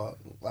scooter,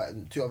 like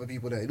and two other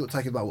people there. It looks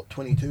like he's about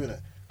 22 in it,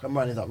 Come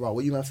around, he's like, right,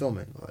 what you man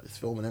filming? Like, it's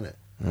filming, innit?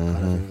 Kind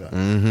of things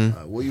like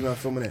that. What you man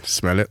filming it?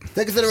 Smell it.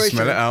 Take consideration.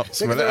 Smell it out.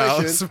 Smell it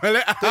out. Smell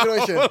it out. Take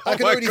consideration. I Oh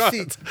can my already God.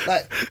 see,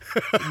 like,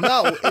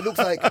 now it looks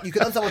like you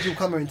can understand why people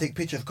come here and take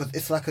pictures because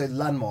it's like a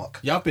landmark.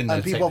 Yeah, I've been there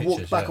and to people take have walked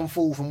pictures, back yeah. and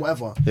forth and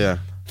whatever. Yeah.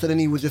 So then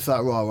he was just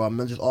like, right,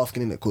 I'm just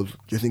asking in it because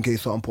just in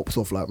case something pops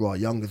off, like, right,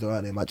 youngers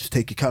around here, might just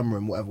take your camera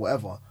and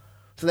whatever.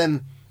 So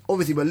then,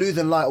 obviously, we're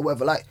losing light or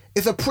whatever. Like,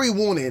 it's a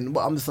pre-warning,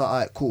 but I'm just like, all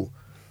right, cool.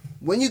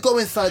 When you go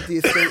inside the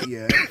estate,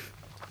 yeah,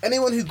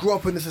 anyone who grew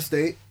up in this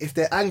estate, if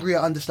they're angry,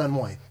 I understand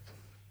why.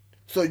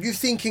 So you've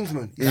seen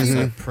Kingsman. That's You've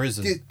seen like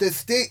prison. The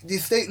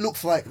estate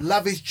looks like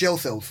lavish jail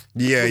cells.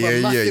 Yeah, with a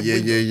yeah, massive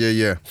window.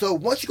 yeah. So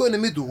once you go in the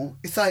middle,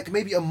 it's like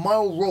maybe a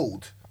mile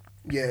road,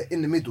 yeah,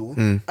 in the middle,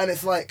 and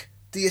it's like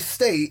the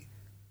estate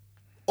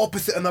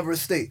opposite another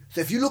estate. So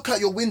if you look out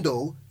your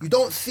window, you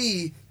don't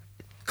see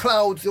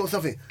clouds or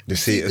something. You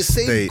see the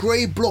same estate.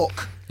 grey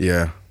block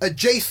Yeah.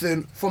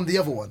 adjacent from the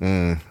other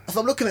one. So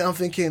I'm looking at it, I'm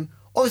thinking,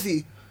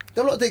 obviously,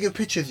 they're not taking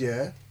pictures,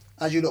 yeah,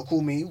 as you lot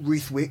call me,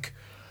 Reese Wick.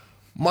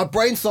 My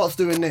brain starts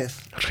doing this.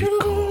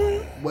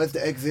 Where's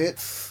the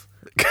exits?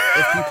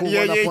 If people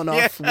run up on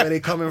us, where they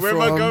coming Where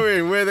from? am I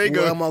going? Where they Where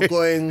going? am I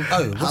going?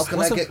 Oh, how can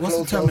I get what's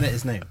the close?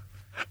 Terminator's name?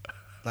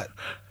 Like,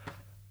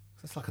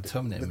 that's like a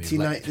Terminator The movie.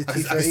 T9 Like, the I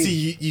can T13.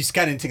 see you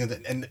scanning things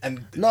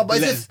and No, but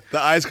it's letters. just The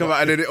eyes come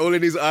out and then all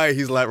in his eye,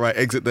 he's like, right,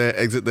 exit there,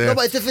 exit there. no,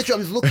 but it's just literally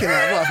I'm just looking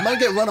at right, if man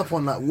get run up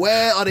on, like,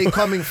 where are they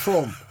coming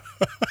from?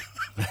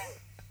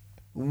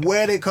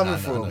 Where are they coming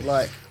from? no.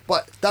 Like,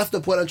 but that's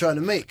the point I'm trying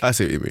to make. I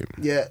see what you mean.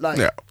 Yeah, like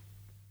Yeah.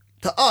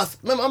 to us,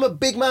 remember, I'm a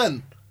big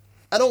man.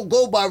 I don't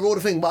go by rule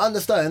of thing, but I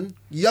understand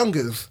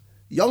youngers.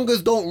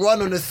 Youngers don't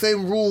run on the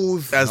same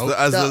rules As you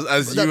at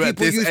people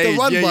this used age.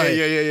 to run Yeah, by.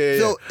 yeah.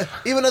 So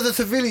even as a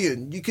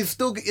civilian, you can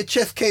still get your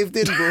chest caved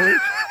in, bro.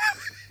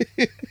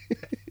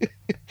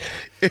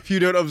 If you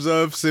don't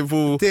observe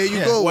simple, There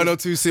you go. one or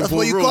two simple That's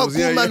why you rules.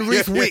 can't call man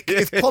Reese Wick. yeah.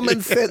 It's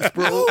common sense,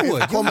 bro. Oh, It's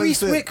you're common Reese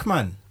sense. Wick,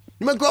 man.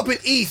 You man grew up in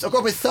East, I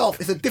grew up in South.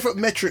 It's a different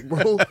metric,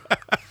 bro.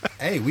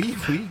 Hey, we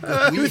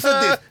Who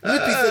said this?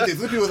 Lippy said this.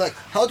 Lippy was like,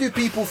 how do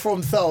people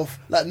from South,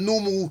 like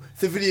normal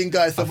civilian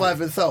guys, survive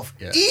in South?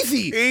 Yeah.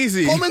 Easy.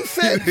 Easy. Common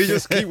sense. You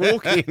just keep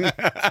walking.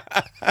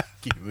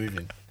 keep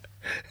moving.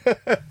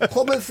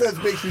 Common sense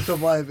makes you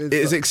survive in It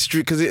is South.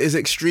 extreme because it is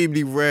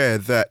extremely rare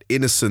that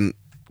innocent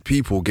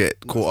people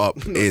get caught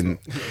up in.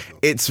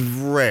 It's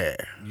rare.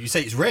 You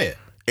say it's rare.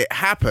 It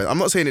happens. I'm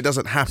not saying it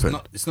doesn't happen.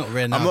 It's not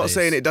rare I'm not nowadays.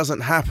 saying it doesn't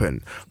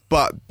happen,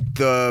 but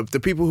the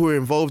people who are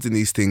involved in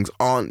these things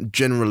aren't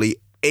generally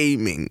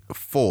aiming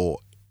for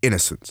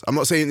innocence. I'm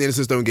not saying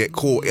innocents don't get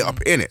caught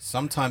up in it.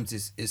 Sometimes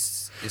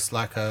it's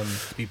like to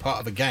be part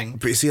of a gang.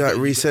 But you see, like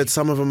Reece said,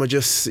 some of them are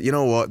just, you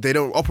know what, they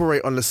don't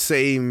operate on the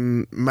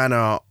same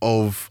manner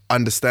of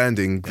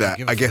understanding that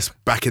give a I guess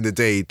back in the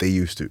day they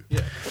used to.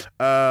 Yeah.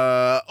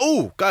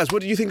 Oh, guys,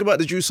 what do you think about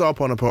the June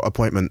Sarpong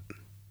appointment?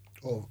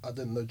 Oh, I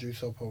didn't know Juice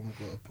Sarpong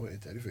got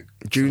appointed to anything.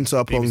 June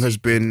Sarpong BBC. has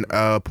been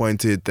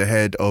appointed the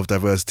head of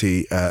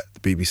diversity at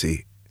the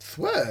BBC.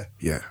 Swear.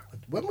 Yeah.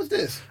 When was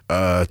this?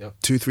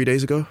 2-3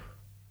 days ago.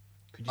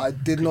 I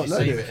did Could not you know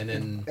save this. it and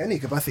then Any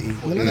capacity.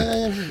 No,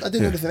 I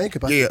didn't know this in any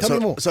capacity. Yeah, Tell me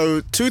more. so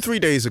 2-3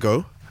 days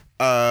ago,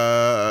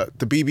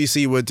 the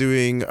BBC were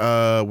doing.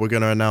 We're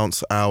gonna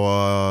announce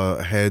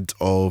our head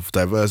of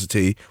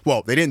diversity.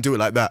 Well, they didn't do it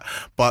like that,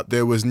 but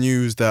there was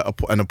news that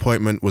an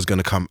appointment was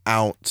gonna come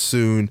out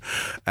soon,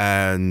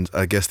 and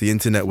I guess the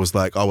internet was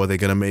like, "Oh, are they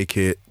gonna make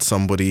it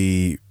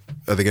somebody?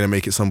 Are they gonna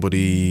make it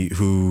somebody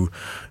who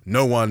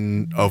no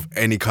one of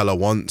any color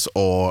wants,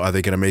 or are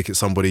they gonna make it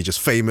somebody just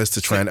famous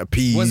to try and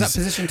appease?" Was that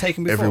position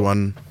taken before?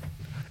 everyone?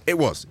 It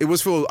was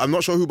filled. I'm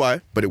not sure who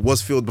by, but it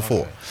was filled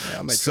before. Yeah,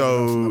 I'll make sure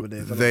So that's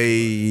another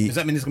day. they. Does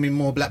that mean there's gonna be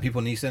more black people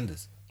in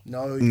EastEnders?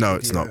 No, No,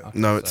 it's not.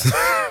 No, it's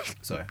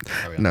Sorry.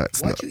 Carry on. no,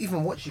 it's Why not. do you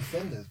even watch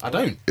EastEnders? I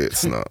don't.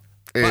 It's not.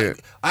 But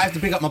I have to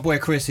pick up my boy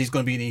Chris. He's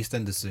gonna be in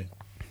EastEnders soon.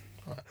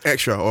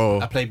 Extra I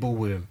or play ball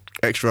with him.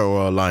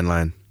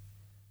 line,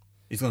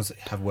 He's gonna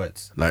have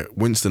words. like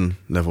Winston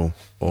level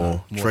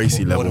or more-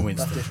 Tracy more than level.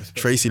 Winston. That's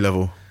disrespectful. Tracy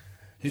level.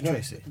 Who's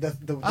Tracy? The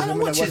I don't woman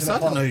watch that it, works so in I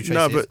the don't know who pub. Tracy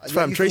No, is. but I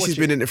fam, used to Tracy's watch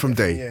been it. in it from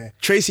day. Yeah.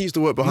 Tracy used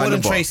to work behind More the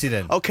than bar. Tracy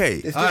then. Okay.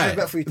 It's Alright.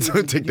 disrespectful you to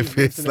Don't take the use piss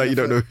Winston like you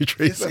don't ever. know who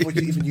Tracy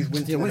Disrespectful you even use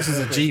Winston Yeah, Winston's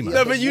ever. a G, man.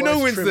 No, but you know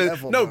Worst trim Winston.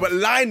 ever, No, man. but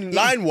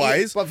line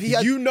wise, but he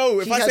had- you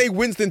know. If he I had- say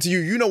Winston to you,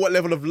 you know what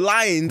level of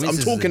lines Winston's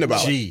I'm talking a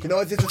about. G. You know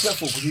it's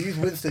disrespectful because you use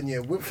Winston. Yeah,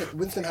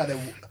 Winston had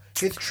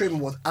his trim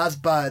was as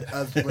bad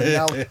as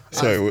Ronaldo.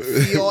 Sorry,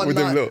 as with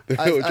them little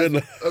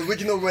dreadlocks.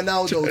 original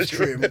Ronaldo's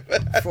trim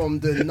from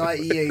the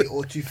 '98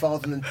 or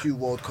 2002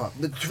 World Cup.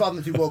 The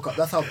 2002 World Cup.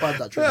 That's how bad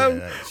that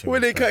trim is.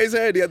 When they cut his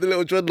hair, he had the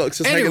little dreadlocks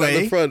just hanging out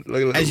Anyway, the front.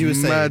 Like as you were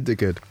saying- mad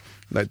dickhead.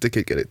 Like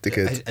dickhead, get it,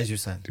 dickhead. As you're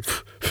saying.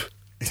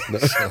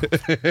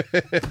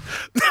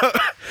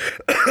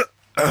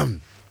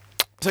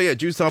 So yeah,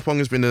 June Sarpong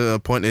has been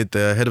appointed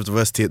the head of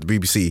diversity at the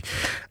BBC,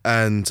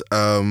 and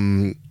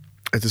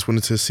I just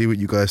wanted to see what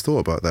you guys thought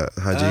about that.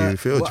 How do you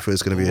feel? Do you feel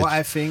it's going to be? What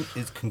I think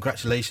is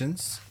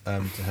congratulations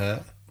to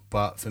her,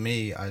 but for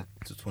me, I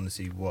just want to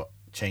see what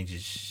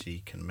changes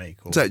she can make.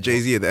 Or It's like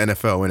Jay-Z at the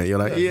NFL, isn't it? You're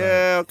like,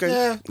 okay,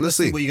 Yeah, let's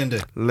see. what you gonna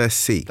do. Let's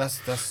see.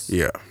 That's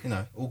Yeah. you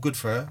know, all good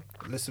for her.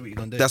 Let's see what you're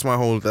gonna do. That's my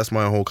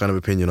whole kind of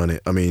opinion on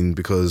it. I mean,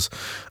 because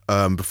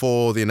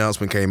before the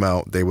announcement came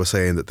out, they were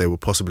saying that they were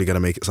possibly going to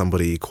make it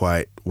somebody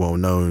quite well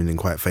known and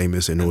quite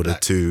famous in order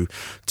black. to.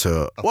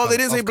 Well, they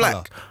didn't say of black.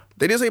 colour.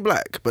 They didn't say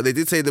black, but they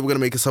did say they were going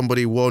to make it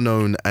somebody well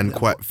known and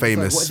quite Sorry,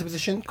 what is famous. the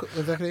position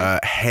exactly?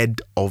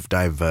 Head of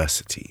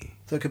diversity.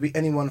 So it could be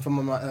anyone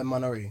from a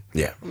minority.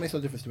 Yeah. It makes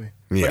no difference to me.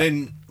 Yeah. But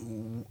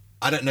then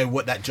I don't know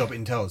what that job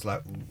entails.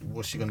 Like,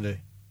 what's she gonna do?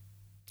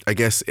 I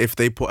guess if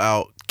they put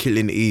out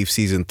Killing Eve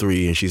season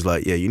 3 and she's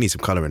like, yeah, you need some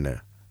colour in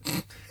there.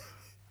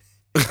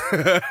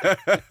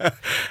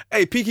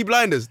 Hey, Peaky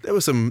Blinders, there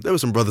were some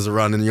brothers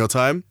around in your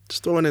time.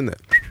 Just throw one in there.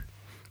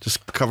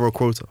 Just cover a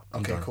quota.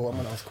 Okay, cool. I'm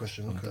gonna ask a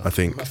question. I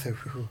think.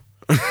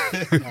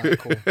 Alright,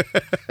 cool.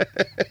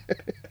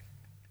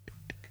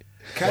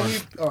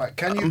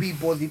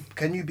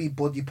 Can you be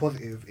body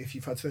positive if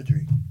you've had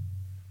surgery?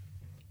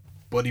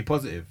 Body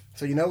positive.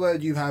 So you know where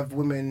you have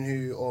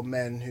women or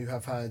men who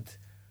have had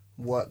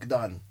work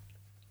done.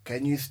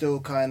 Can you still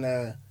kind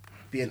of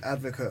be an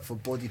advocate for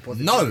body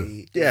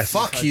positivity? Yes.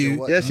 Fuck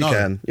you. Yes, you No.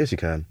 can. Yes, you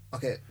can.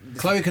 Okay.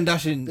 Khloe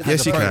Kardashian. this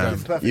has Yes, a you program. can.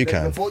 is perfect. You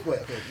can.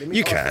 Let me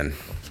You ask can.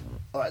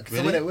 Alright, so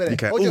Really? wait. You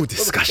can. Hold Ooh, your-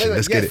 discussion. wait,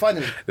 Let's yeah, get it.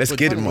 finally. Let's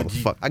get it, finally,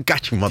 motherfucker. I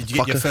got you, Did you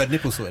get your motherfucker. third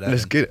nipple sorted out?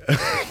 Let's then? get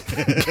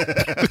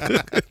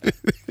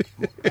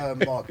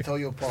it. Mark, tell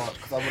your part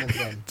because I want to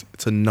done.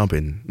 It's a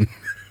nubbin.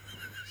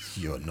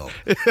 You're not.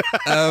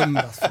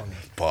 That's funny.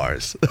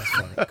 Bars. That's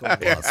funny. Go on,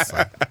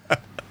 Mark.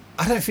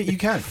 I don't think you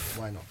can.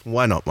 Why not?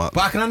 Why not, Mark?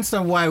 But I can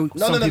understand why.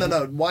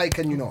 No. Why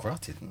can you not?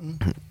 Rotted.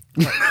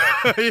 All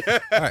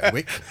right,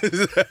 Wick.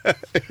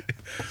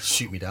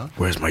 Shoot me down.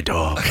 Where's my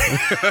dog?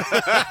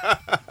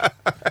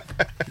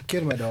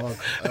 Kill my dog.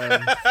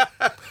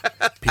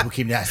 People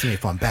keep asking me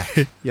if I'm back,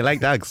 You like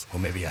dogs? or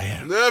maybe I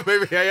am. No,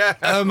 maybe yeah.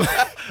 Mark,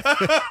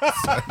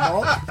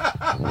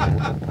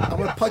 I'm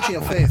gonna punch in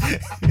your face.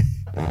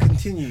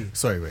 Continue.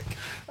 Sorry, Rick.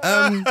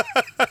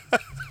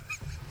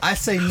 I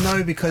say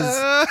no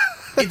because,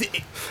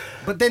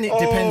 but then it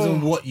depends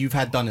on what you've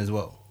had done as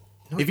well.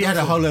 If you had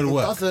a whole load of It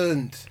work,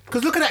 doesn't.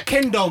 because look at that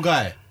Ken doll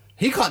guy.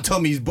 He can't tell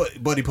me he's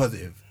body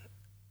positive.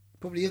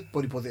 Probably is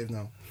body positive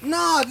now.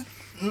 Nah,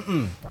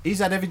 he's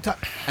had every time,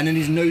 and then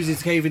his nose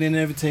is caving in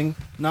and everything.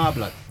 Nah,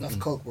 blood. That's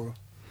coke, bro.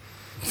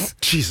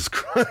 Jesus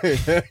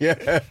Christ.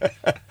 Yeah.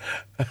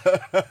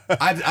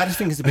 I just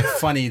think it's a bit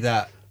funny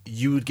that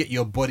you would get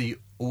your body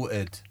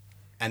altered,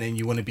 and then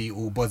you want to be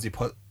all body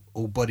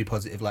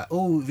positive, like,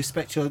 oh,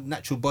 respect your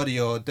natural body,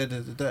 or da da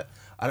da da.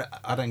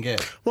 I don't get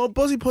it. Well,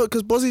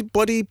 because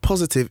body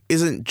positive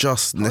isn't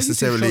just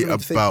necessarily How are you still struggling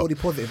to say about. body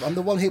positive? I'm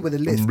the one here with a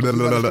list. Blah,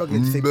 blah, You guys blah,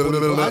 struggling to say blah, body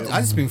blah, blah, positive. I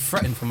just been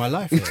threatened for my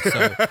life here,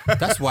 so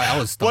that's why I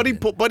was Body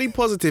stumbling. body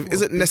positive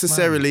isn't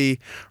necessarily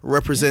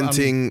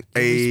representing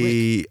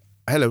a.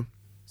 Hello.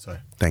 Sorry.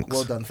 Thanks.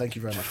 Well done. Thank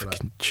you very much for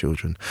that.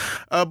 Children.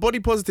 Body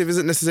positive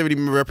isn't necessarily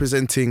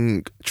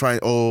representing, trying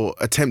or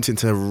attempting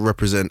to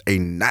represent a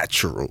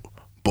natural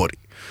body.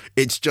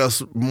 It's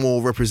just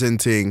more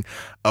representing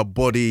a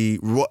body,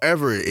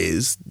 whatever it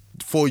is,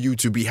 for you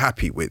to be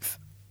happy with.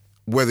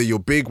 Whether you're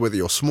big, whether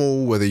you're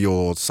small, whether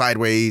you're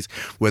sideways,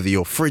 whether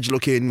you're fridge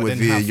looking, But whether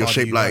then how you're far do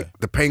shaped you like go?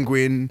 the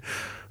penguin.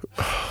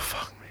 Oh,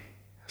 fuck me.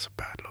 That's a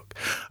bad look.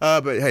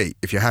 But hey,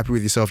 if you're happy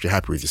with yourself, you're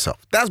happy with yourself.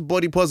 That's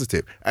body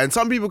positive. And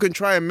some people can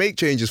try and make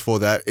changes for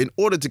that in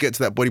order to get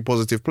to that body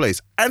positive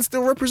place and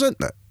still represent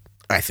that,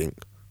 I think.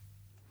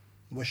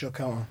 What's your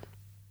counter?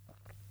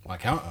 My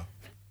counter?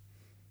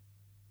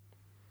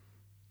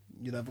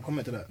 You have a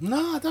comment to that?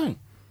 No, I don't.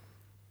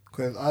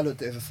 Because I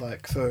looked at it as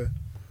like, so,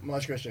 my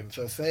question.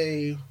 So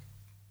say,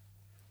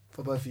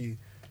 for both of you,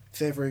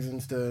 say for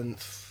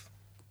instance,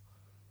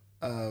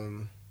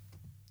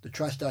 the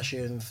Trash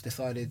Dashins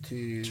decided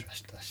to...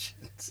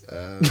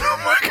 Oh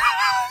my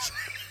gosh.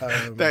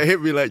 That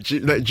hit me like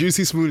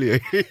Juicy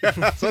Smoulier.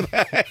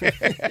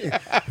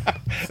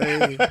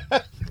 say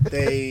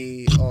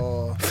they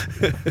are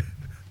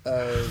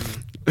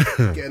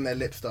getting their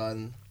lips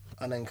done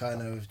and then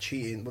kind of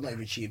cheating, well not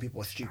even cheating,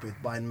 people are stupid,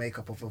 buying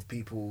makeup off of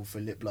people for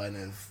lip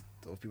liners,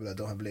 or people that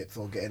don't have lips,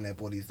 or getting their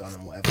bodies done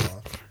and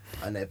whatever,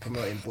 and they're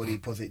promoting body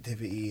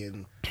positivity,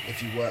 and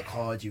if you work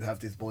hard you have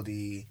this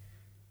body,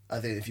 I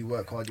think if you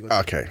work hard you got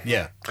Okay.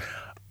 Yeah.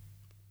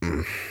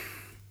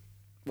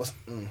 what's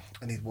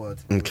I need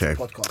words. Okay. It's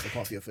a podcast, I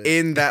can't see your face.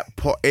 In that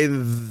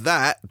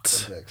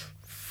Context.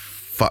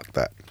 fuck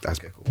that. That's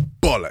Okay, cool.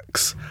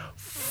 bollocks.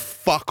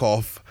 Fuck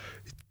off.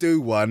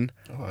 Do one.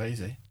 Oh,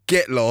 easy.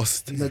 Get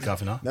lost. He's the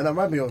governor. Then that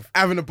remind me of,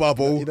 Having a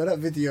bubble. you know that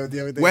video the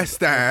other day? West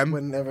Ham.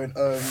 When they're in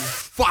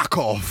Fuck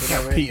off.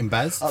 they're Pete in and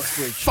Baz.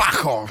 Uxbridge.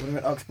 Fuck off. When we were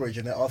in Uxbridge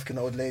and they're asking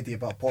the old lady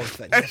about pods.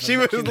 Like, And she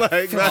was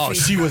like, Oh, that,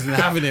 she wasn't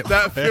having it.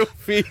 that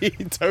filthy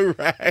toe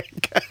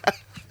rag.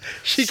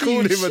 She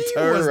called him a she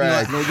toe was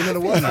rag. No, you know the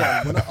worst one?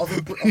 When I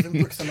was in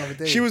Brixton the other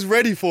day. She was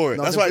ready for it.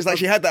 No, That's I why was it's like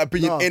she had that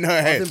opinion no, in her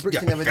I head. was in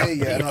Brixton the other day,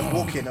 yeah, and I was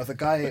walking. There was a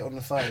guy on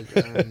the side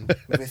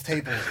with his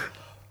table.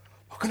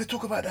 We're going to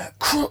talk about that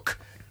crook,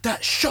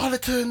 that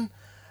charlatan,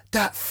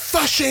 that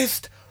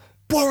fascist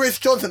Boris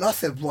Johnson. I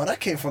said, boy, that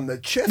came from the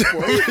chest,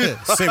 bro.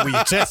 Say it with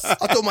your chest. I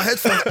thought my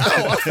headphones out.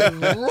 I said,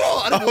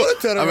 raw. I didn't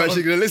want to turn around. I'm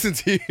actually going to listen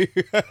to you.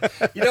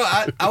 You know,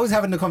 I was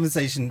having a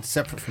conversation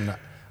separate from that.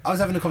 I was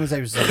having a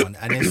conversation with someone,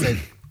 and they said,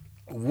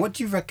 "What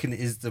do you reckon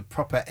is the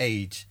proper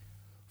age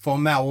for a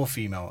male or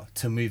female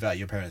to move out of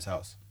your parents'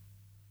 house?"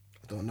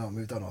 I don't know. I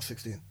moved out when I was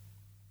 16.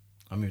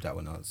 I moved out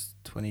when I was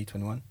 20,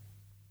 21.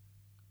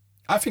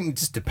 I think it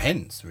just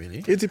depends,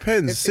 really. It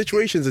depends.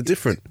 Situations are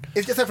different.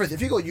 If just for instance,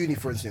 if you go to uni,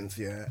 for instance,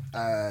 yeah,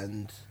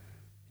 and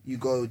you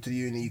go to the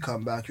uni, you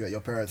come back, you're at your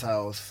parents'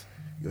 house,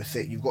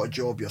 you've got a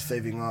job, you're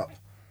saving up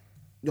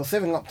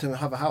to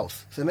have a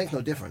house, so it makes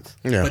no difference.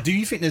 Yeah. But do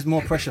you think there's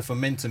more pressure for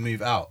men to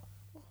move out?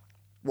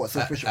 What,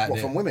 so At what,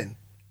 the- from women?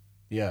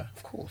 Yeah,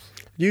 Of course.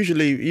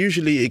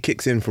 Usually it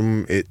kicks in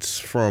from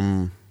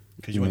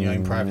because you want your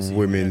own privacy.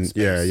 women. your own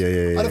space.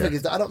 Yeah. I don't think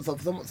it's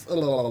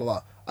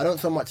that. I don't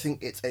so much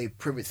think it's a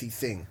privacy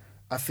thing.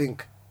 I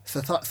think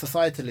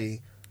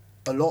societally,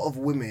 a lot of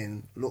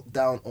women look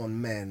down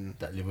on men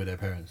That live with their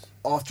parents,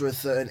 after a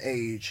certain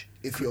age.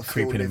 If you're still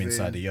creeping them living,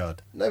 inside the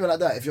yard. not even like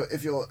that.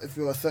 If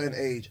you're a certain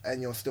age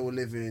and you're still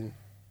living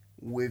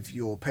with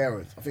your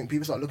parents, I think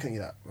people start looking at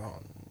you like, oh,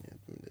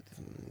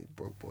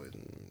 broke boys,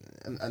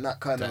 and that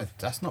kind of.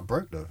 That's not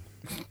broke though.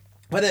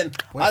 But then,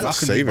 Well, I don't-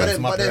 fucking saving. but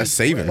then- but then- That's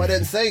saving. But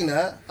then saying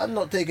that, I'm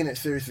not taking it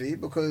seriously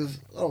because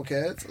I don't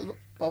care.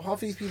 But half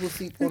these people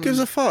sleep on. Who gives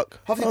a fuck?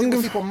 Half these I don't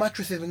people give- sleep on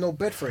mattresses with no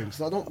bed frames,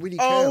 so I don't really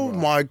care. Oh bro.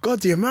 my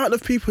god, the amount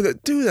of people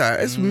that do that,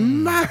 it's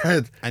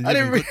mad. And I live,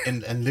 didn't in re-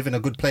 good, and live in a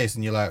good place,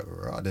 and you're like,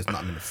 right, there's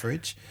nothing in the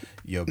fridge.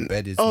 Your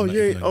bed is. Oh not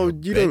yeah, even on oh your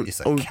you bed, don't. It's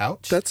a Oh,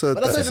 couch. that's a.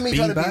 But that's That's not a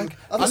even me trying to beanbag? be.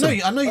 I know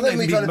you're that's not not me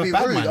being trying to a be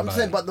bad rude. man I'm about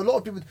saying, it. but a lot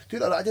of people do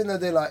that. Like, I didn't know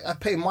they like. I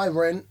pay my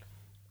rent,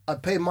 I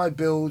pay my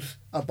bills,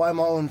 I buy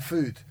my own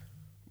food.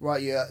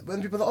 Right, yeah.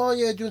 When people are like,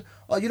 oh yeah,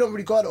 you don't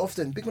really go out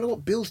often. Because I've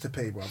got bills to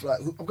pay, bro. Like,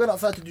 I'm going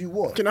outside to do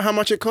what? Do you know how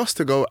much it costs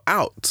to go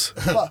out?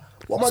 But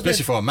what am I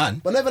Especially for doing? a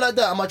man. But never like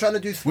that. Am I trying to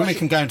do? Women splashy-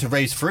 can go into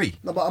raise free.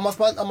 No, but am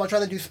I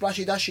trying to do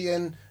splashy dashy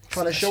and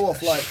trying to show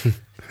off like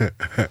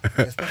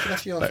yeah, splashy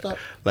dashy on stuff?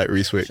 Like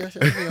Reese Wick. Yes.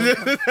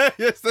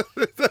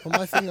 On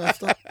my thing on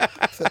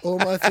stuff. All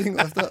my thing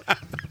on stuff.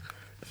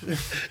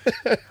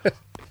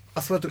 I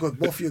swear to God,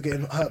 both of you are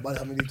getting hurt by the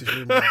time we leave this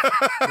room.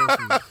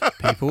 Man.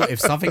 People, if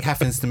something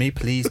happens to me,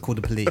 please call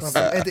the police.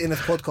 I'm editing this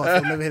podcast.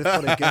 I'll never hear this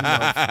pod again.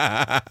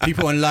 Man.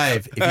 People on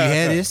live, if you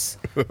hear this,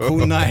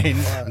 call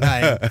 999.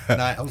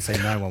 I would say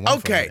 911. for a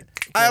Okay, minute.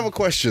 I have a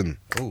question.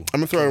 Ooh.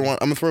 I'm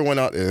gonna throw one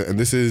out there, and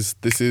this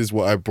is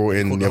what I brought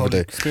in Called the the other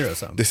Holy day. Spirit or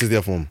something. This is the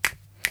other one.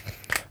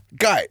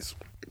 Guys,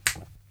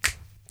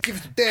 Give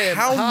it to them.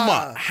 how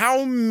Aha.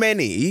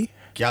 much?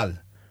 Gal.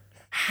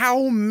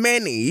 How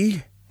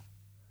many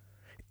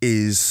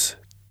is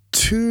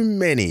too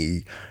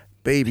many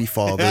baby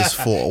fathers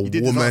for a You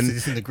did this woman after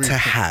this in the group. to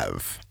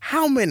have?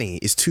 How many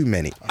is too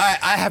many? I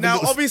have Now, a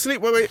little... obviously,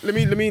 wait. Let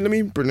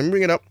me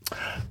bring it up.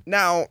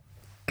 Now,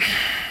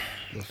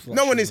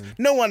 no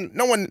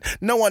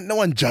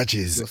one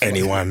judges You're slut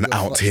anyone shaming.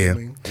 out You're here. slut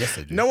shaming. Yes,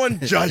 I do. No one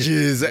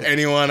judges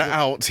anyone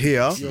out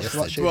here. You're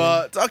slut shaming.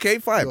 But okay,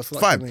 fine, You're slut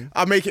fine. shaming.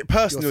 I'll make it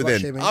personal You're slut then.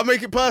 shaming. I'll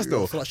make it personal.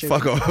 You're slut shaming.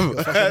 Fuck off. You're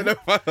slut shaming. No,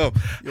 fuck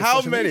off. You're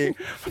How slut many shaming.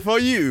 for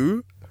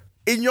you?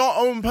 In your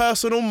own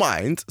personal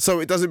mind, so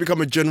it doesn't become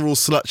a general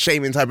slut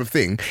shaming type of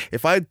thing.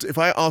 If I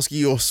ask you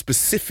your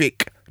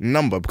specific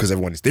number, because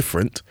everyone is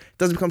different, it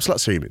doesn't become slut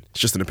shaming.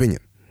 It's just an opinion.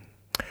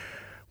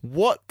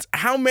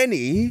 How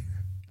many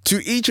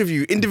to each of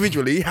you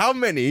individually? How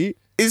many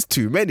is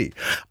too many?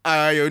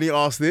 I only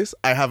ask this.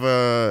 I have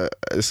a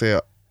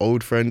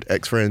old friend,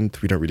 ex-friend.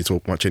 We don't really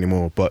talk much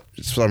anymore, but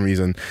for some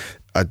reason,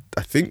 I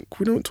think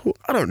we don't talk.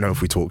 I don't know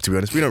if we talk, to be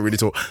honest. We don't really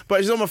talk.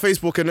 But she's on my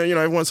Facebook, and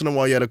every once in a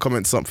while, you had to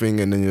comment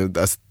something, and then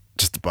that's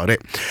just about it.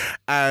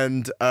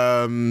 And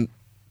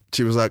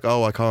she was like,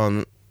 "Oh, I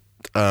can't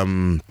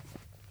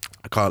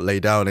lay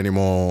down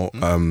anymore.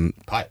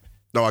 Pipe.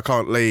 No, I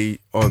can't lay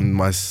on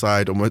my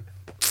side on my."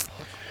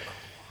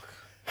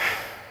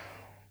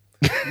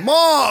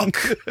 Mark.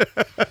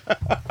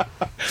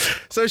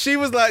 So she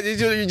was like, you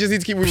just need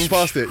to keep moving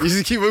past it. You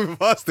just keep moving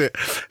past it.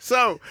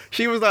 So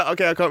she was like,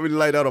 okay, I can't really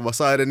lay down on my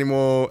side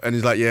anymore. And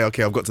he's like, yeah,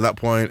 okay, I've got to that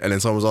point. And then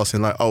someone was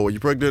asking like, oh, are you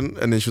pregnant?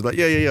 And then she was like,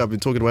 yeah, I've been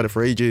talking about it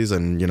for ages.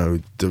 And, we've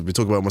been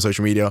talking about it on my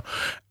social media.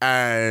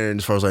 And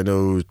as far as I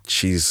know,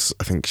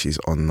 I think she's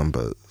on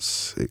number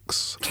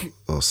 6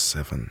 or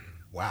 7.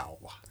 Wow.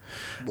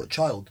 What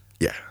child?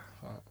 Yeah.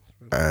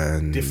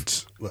 And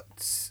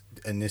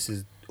And this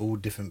is all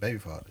different baby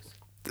fathers.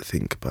 I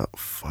think about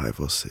 5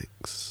 or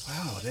 6.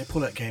 Wow, they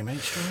pull that game ain't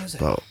strong, is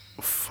it? About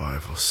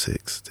 5 or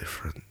 6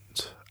 different.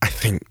 I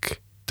think.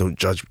 Don't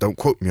judge. Don't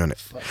quote me on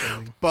it.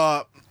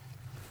 But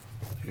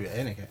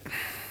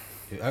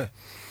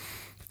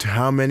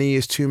how many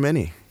is too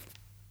many?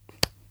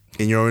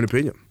 In your own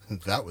opinion,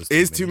 That was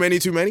is too many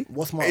too many?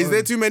 What's my Is own?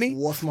 there too many?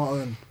 What's my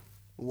own?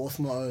 What's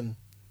my own?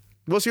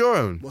 What's your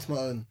own? What's my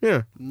own?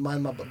 Yeah.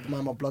 Mind my blood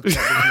clot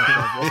business, bro.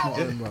 What's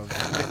my own, bro?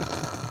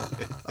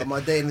 Am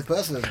I dating this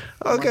person?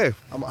 Okay.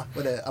 Am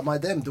I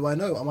them? Do I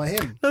know? Am I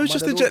him? No, it's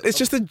it's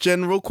just a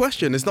general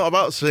question. It's not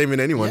about shaming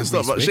anyone. Yeah, it's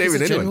not about Reese,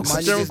 shaming it's a anyone. general It's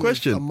a general I'm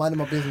question. minding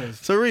my business.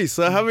 So Reese,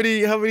 how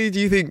many do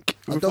you think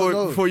I don't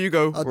know. before you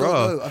go? I don't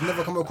Rah. know. I've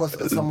never come across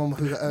someone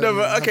who. No,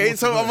 but okay.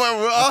 So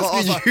we're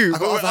asking you.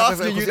 We're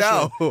asking you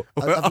now. We're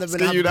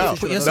asking you now.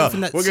 Put No, yourself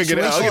in that we're gonna get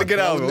out. I'm gonna get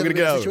out. situation. We're gonna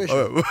get I've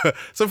never been in that out.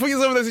 So put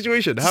yourself in that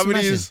situation. How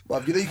many Smashing. is?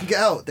 But you can get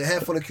out. The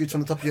hair follicles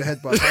from the top of your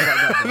head, bro.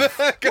 How about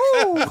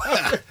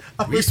that,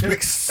 bro? Reese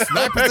Wick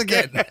snipers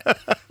again.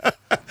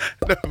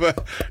 No,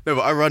 but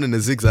I run in a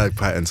zigzag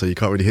pattern, so you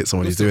can't really hit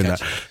someone who's doing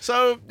that.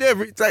 So yeah,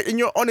 like in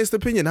your honest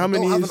opinion, how I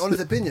many? don't have is- an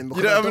honest opinion. You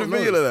because don't I have an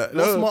opinion know. like that.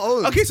 What's No. my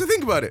own? Okay, so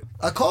think about it.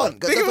 I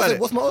can't. Think about it.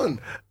 What's my own?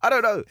 I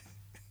don't know.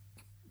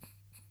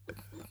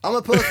 I'm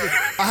a person.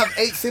 I have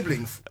 8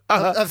 siblings.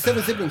 I have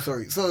 7 siblings.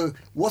 Sorry. So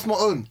what's my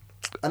own?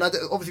 And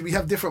obviously we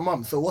have different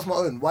mums. So what's my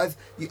own?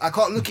 I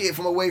can't look at it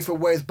from a way from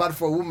where it's bad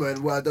for a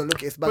woman, where I don't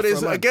look at it's bad But for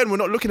it's a man. again, we're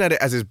not looking at it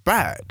as it's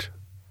bad.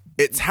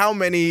 It's how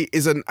many.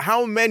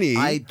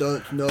 I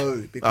don't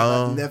know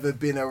because I've never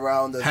been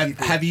around those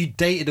people. Have you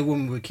dated a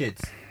woman with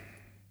kids?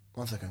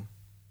 1 second.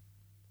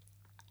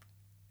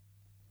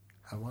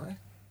 Have I?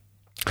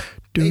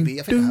 Maybe.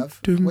 I think I have.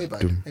 Way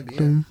back. Maybe.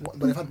 Yeah.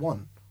 But I've had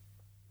one.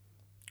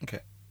 Okay.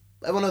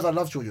 Everyone knows I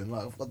love children.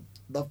 Like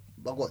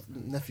I've got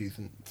nephews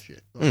and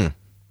shit.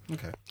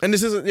 Okay. And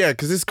this isn't,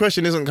 because this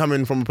question isn't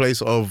coming from a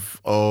place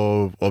of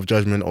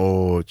judgment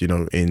or,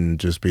 in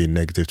just being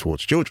negative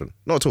towards children.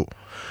 Not at all.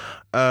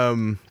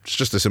 It's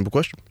just a simple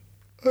question.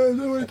 I have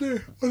no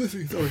idea.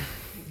 Honestly, sorry.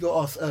 You'll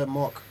ask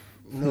Mark.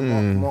 No,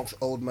 Mark's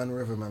old man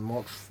river, man.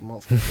 Mark's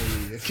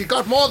if she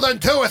got more than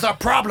 2, it's a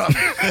problem.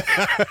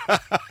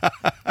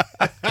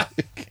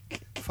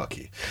 Fuck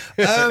you.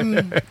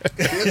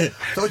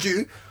 Told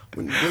you.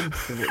 When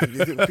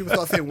people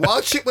start saying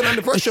wild shit when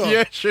under pressure.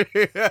 Yeah, true.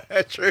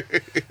 True.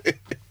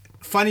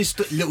 Funny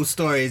little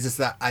story is just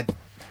that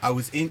I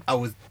was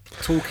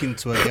talking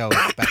to a girl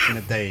back in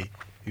the day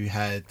who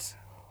had,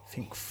 I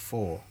think,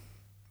 4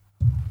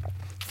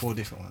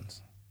 different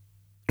ones.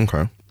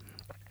 Okay.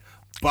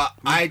 But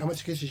How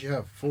much kids did she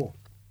have? 4.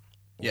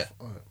 Yeah.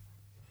 All right.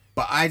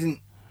 But I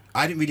didn't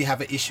really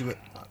have an issue with.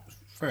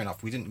 Fair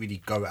enough. We didn't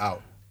really go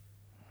out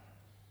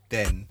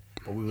then,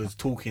 but we was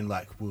talking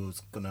like we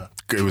was gonna.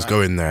 It was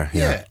going there.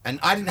 Yeah, and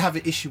I didn't have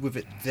an issue with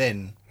it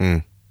then.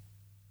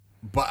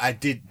 But I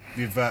did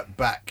revert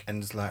back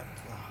and it's like,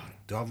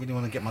 do I really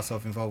want to get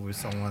myself involved with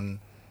someone?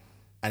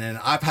 And then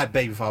I've had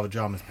baby father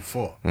dramas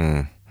before.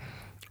 Where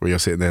you're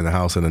sitting there in the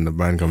house and then the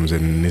man comes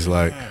in and he's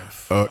like,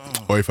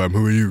 oi fam,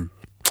 who are you?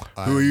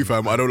 Who are you,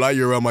 fam? I don't like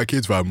you around my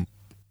kids, fam.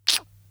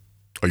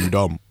 Are you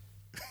dumb?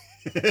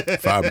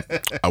 Fam,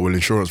 I will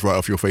insurance right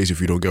off your face if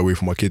you don't get away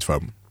from my kids,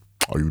 fam.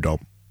 Are you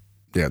dumb?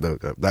 Yeah,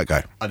 that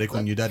guy. Are they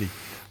calling you daddy?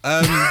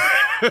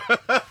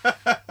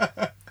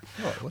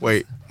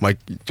 Wait,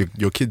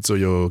 your kids or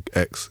your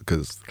ex?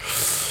 Because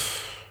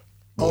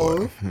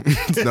no,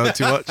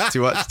 too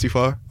much, too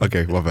far.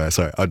 Okay, my bad.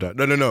 Sorry, I'm done.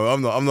 No.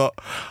 I'm not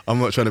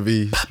trying to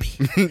be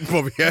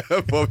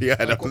Bobby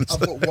Adams. I've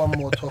got one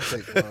more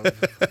topic.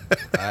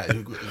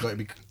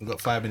 We've got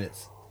 5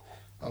 minutes.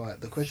 All right.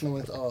 The question I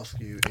wanted to ask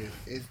you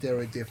is there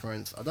a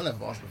difference? I don't know if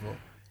I've asked before.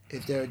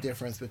 Is there a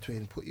difference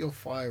between put your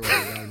fire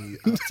around you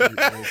absolute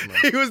man?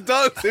 He was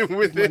dancing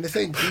with Man, it. this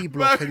ain't G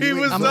block. Man, he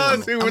was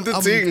dancing with the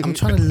thing. I'm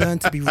trying to learn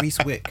to be Reese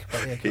Wick.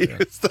 But yeah, carry on.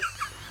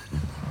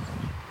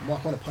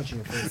 Mark, I want to punch you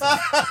in the face.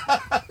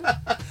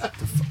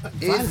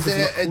 Is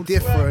there a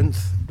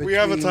difference between... We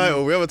have a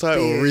title,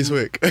 Reese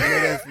Wick.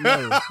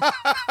 No.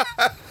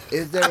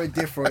 Is there a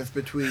difference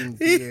between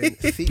being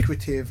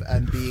secretive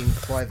and being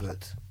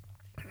private?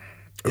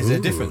 Is there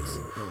a difference?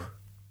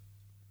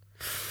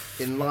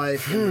 In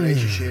life, in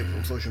relationship,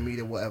 on social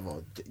media,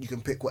 whatever. You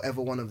can pick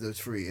whatever one of those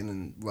 3 and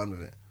then run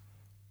with it.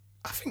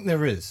 I think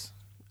there is.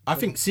 I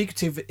think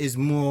secretive is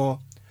more,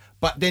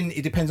 but then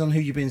it depends on who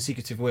you're being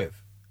secretive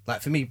with.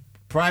 Like for me,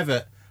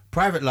 private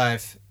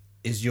life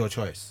is your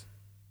choice.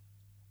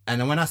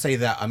 And when I say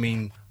that, I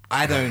mean,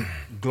 I don't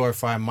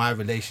glorify my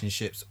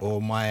relationships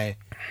or my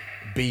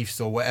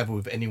beefs or whatever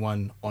with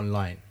anyone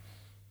online.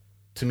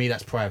 To me,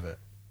 that's private.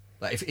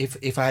 Like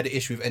if I had an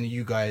issue with any of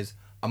you guys,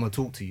 I'm gonna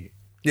talk to you.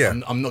 Yeah.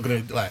 I'm not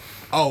gonna like,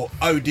 oh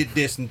did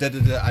this and da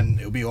and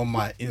it'll be on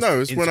my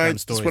No, it's Instagram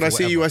stories when I or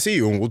see you, whatever. I see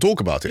you, and we'll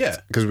talk about it. Yeah.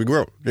 Because we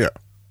grow. Yeah.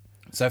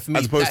 So for me,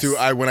 As opposed to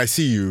when I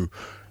see you,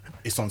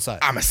 it's on site.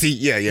 I'm a see.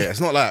 Yeah.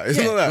 It's not that. It's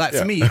not that. Like yeah.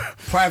 for me,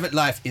 private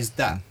life is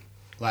that.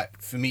 Like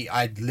for me,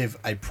 I live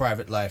a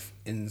private life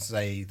in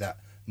say that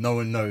no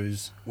one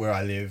knows where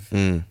I live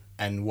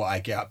and what I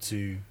get up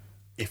to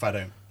if I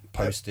don't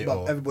post it. But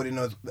Or everybody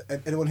knows.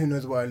 Anyone who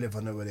knows where I live,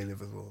 I know where they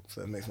live as well.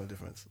 So it makes no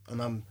difference.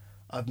 And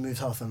I've moved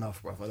house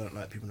enough, bruv. I don't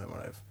like people know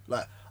where I live.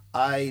 Like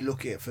I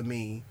look at it for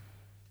me.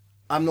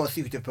 I'm not a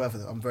secretive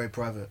person. I'm very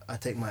private. I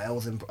take my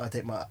L's in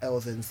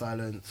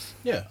silence.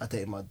 Yeah. I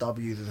take my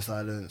W's in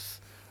silence.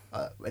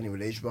 Any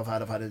relationship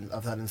I've had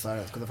in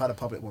silence because I've had a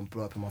public one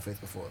blow up in my face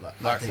before. Like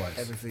I take Likewise.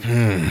 everything.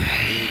 in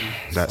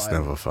That's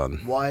silence. never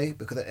fun. Why?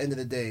 Because at the end of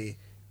the day,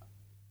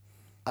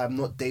 I'm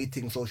not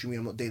dating social media.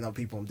 I'm not dating other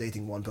people. I'm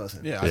dating one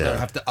person. Yeah, I don't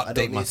have to I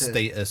don't update my need to-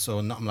 status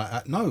or nothing like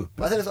that. No.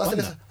 But I said this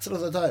all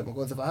the time,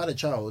 because if I had a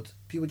child,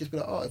 people would just be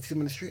like, oh, if you see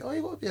him in the street, oh,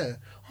 you got, yeah,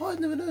 oh, I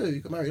never knew you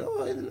got married.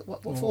 Oh,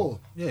 what for?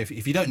 Yeah,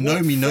 if you don't know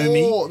What me,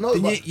 for? No,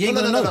 then but- you ain't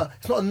no, gonna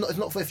know. It's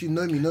not for if you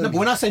know me, know No, me. but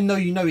when I say know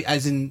you,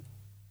 as in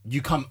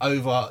you come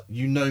over,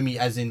 you know me,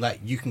 as in like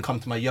you can come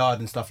to my yard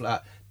and stuff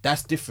like that.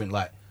 That's different.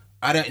 Like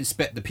I don't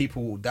expect the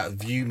people that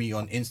view me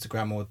on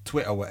Instagram or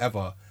Twitter or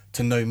whatever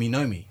to know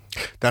me.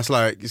 That's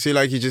like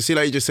you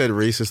just said,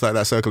 Reese. It's like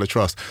that circle of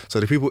trust. So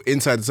the people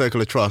inside the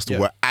circle of trust Yeah.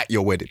 were at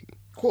your wedding.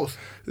 Of course.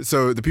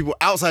 So the people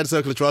outside the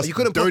circle of trust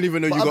don't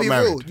even know you but I'll got be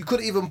married. real, you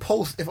couldn't even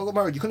post, if I got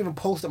married, you couldn't even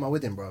post at my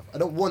wedding, bro. I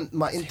don't want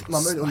my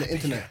marriage on the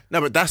internet.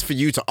 No, but that's for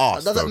you to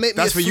ask. That doesn't bro. make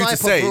me That's a for you to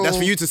sniper, say. bro. That's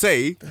for you to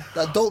say.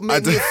 That don't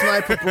make me a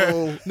sniper,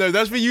 bro. No,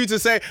 that's for you to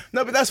say.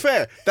 No, but that's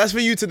fair. That's for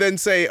you to then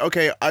say,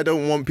 okay, I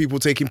don't want people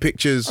taking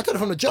pictures I told it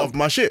from the jump. of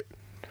my shit.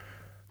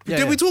 Yeah,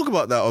 did yeah. we talk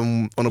about that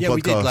on a podcast?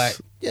 We did like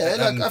Yeah,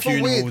 like, I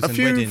feel weird. funerals A and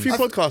few weddings.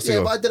 podcasts Yeah,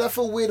 ago. but I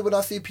feel weird when I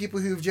see people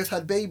who've just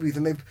had babies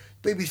and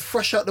babies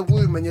fresh out the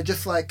womb, and you're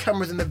just like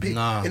cameras in the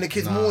Nah, in the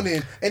kid's nah.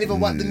 morning, and even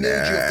wipe the mildew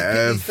off the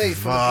baby's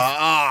face,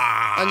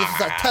 and you're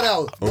just like, cut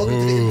out, welcome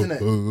to the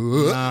internet.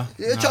 Nah,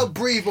 Yeah, try to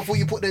breathe before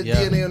you put their Yeah.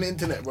 DNA on the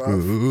internet,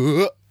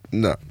 bro.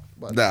 No,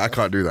 I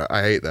can't do that.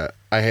 I hate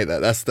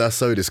that. That's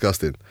so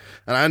disgusting.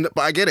 But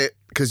I get it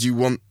because you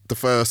want the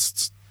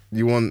first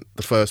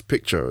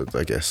picture,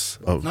 I guess.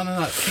 Of. no.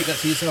 Keep that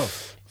to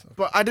yourself.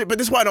 But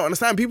this is why I don't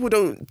understand. People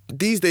don't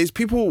these days.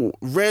 People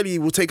rarely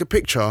will take a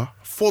picture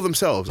for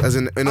themselves, as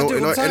in I do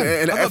it all the time. an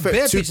I've got effort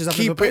bare to pictures I've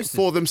keep never it posted.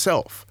 for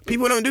themselves.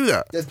 People don't do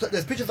that. There's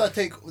pictures I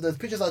take, and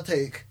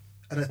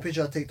there's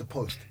pictures I take to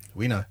post.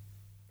 We know.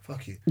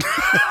 Fuck you.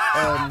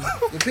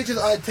 The pictures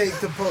I take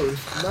to post,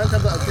 9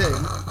 times out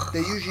of 10,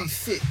 they usually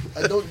sit.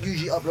 I don't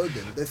usually upload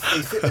them. They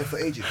sit there for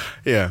ages.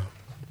 Yeah.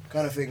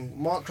 Kind of thing.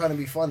 Mark trying to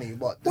be funny,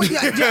 but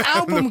Your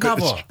album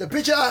cover. that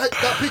picture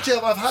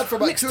I've had for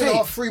about Mixtape.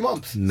 2.5, 3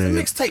 months. The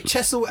mixtape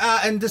Chessel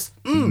out and just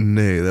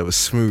No, that was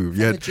smooth.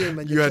 You From had, the gym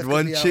and you you're had checking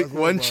one me out chick, as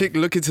well, one bro. chick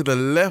looking to the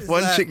left,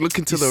 one that- chick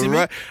looking to you the see me?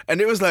 right, and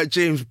it was like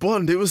James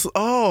Bond. It was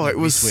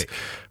Reese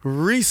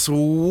Reese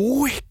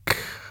Wick.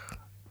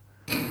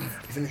 You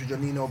finished with your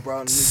Nino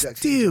Brown, New Jack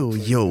City. Still, So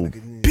yo,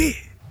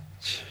 bitch.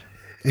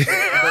 I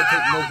don't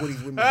take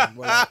nobody's women.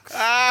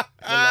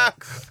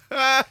 Relax.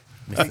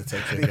 Mr.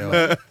 Take Big Your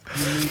man. Girl.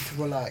 You need to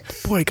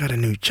relax. Boy got a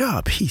new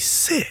job. He's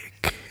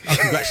sick. Oh,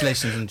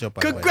 congratulations on the job,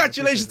 by the way.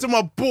 Congratulations to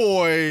my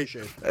boy.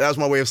 That was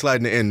my way of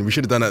sliding it in. We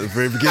should have done that at the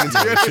very beginning.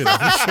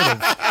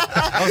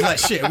 I was like,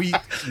 shit, we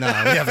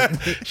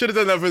haven't. Should have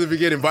done that from the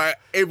beginning. But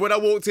when I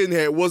walked in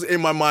here, it was in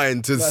my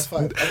mind to. That's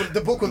fine.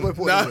 The book was more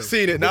important. Now I've anyway.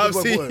 seen it. The Now book I've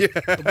was more seen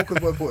important. The book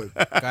was more important.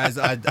 Guys,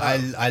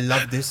 I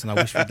love this and I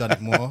wish we'd done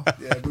it more.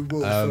 Yeah, we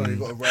will. Sorry,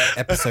 got to write.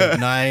 Episode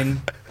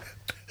 9.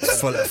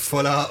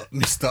 Follow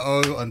Mr.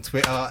 O on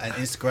Twitter and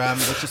Instagram.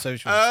 What's your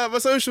socials? My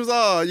socials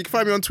are, you can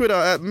find me on Twitter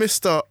at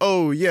Mr.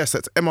 O, yes,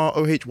 that's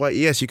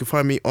MROHYES. You can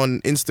find me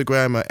on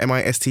Instagram at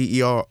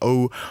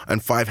MISTERO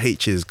and 5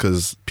 H's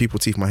because people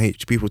teeth my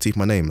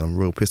name. I'm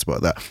real pissed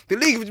about that. The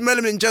League of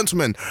Melanin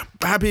Gentlemen.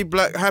 Happy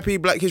Black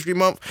History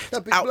Month.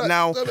 Happy Out Black-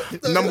 now.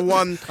 Number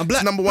one. I'm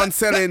black. Number one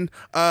selling.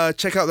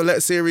 Check out the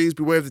Let series.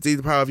 Beware of the D,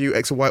 the Power of You.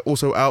 X and Y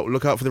also out.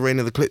 Look out for the Reign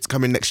of the Clits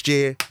coming next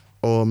year.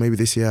 Or maybe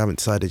this year, I haven't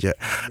decided yet.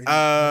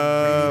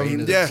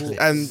 Reign of the Yeah, Clits.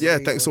 and yeah,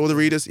 thanks to all the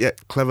readers. Yeah,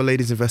 clever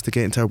ladies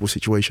investigating terrible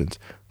situations.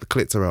 The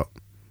clits are out.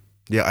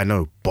 Yeah, I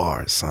know.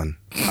 Bars, son.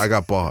 I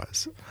got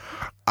bars.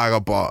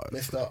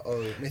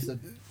 Mr.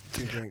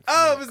 Two Drinks.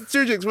 Oh, Mr.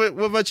 Two Drinks, what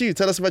about you?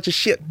 Tell us about your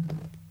shit.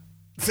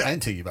 I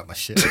didn't tell you about my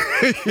shit.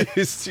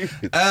 You're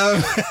stupid.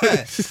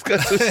 This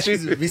guy's so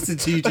stupid.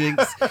 Mr. Two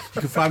Drinks.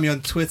 You can find me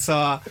on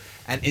Twitter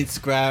and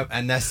Instagram,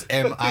 and that's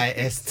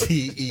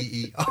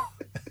MISTEER.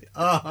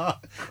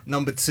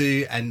 Number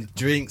 2 and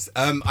drinks.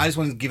 I just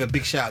want to give a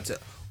big shout out to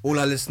all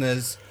our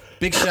listeners.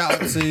 Big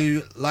shout out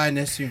to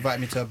Lioness who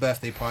invited me to her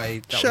birthday party.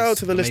 That Shout out was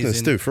to the listeners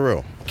amazing. too, for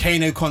real.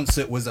 Kano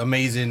concert was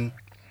amazing.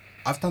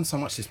 I've done so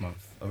much this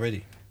month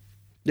already.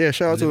 Yeah,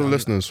 shout out to the I'm-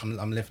 listeners.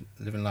 I'm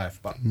living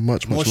life, but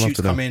Much more love shoots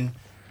to them. coming.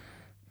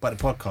 But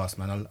the podcast,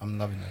 man, I'm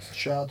loving this.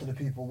 Shout out to the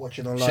people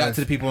watching online. Shout out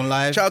to the people on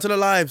live. Shout out to the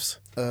lives.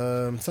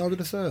 Sound of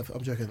the Surf.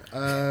 I'm joking.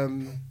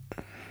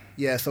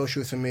 Yeah,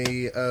 socials for me.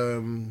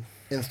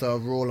 Insta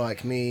raw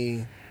like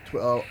me.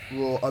 Twitter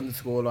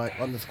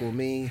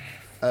raw_like_me.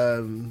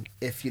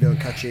 If you don't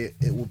catch it,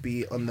 it will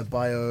be on the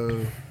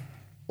bio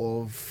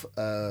of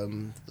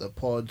the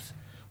pod.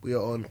 We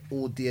are on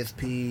all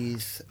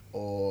DSPs,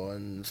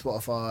 on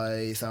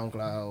Spotify,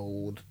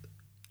 SoundCloud,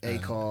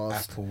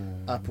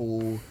 Acast,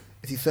 Apple.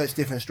 If you search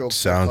Different Strokes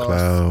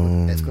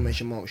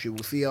SoundCloud. !, you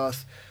will see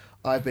us.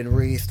 I've been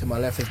Reese, to my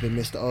left has been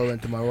Mr. O,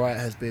 and to my right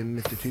has been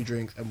Mr. Two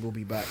Drinks, and we'll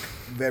be back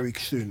very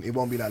soon. It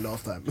won't be like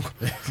last time.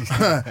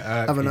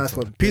 Have a nice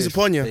one. Peace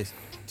upon you. Please.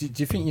 Do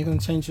you think you're going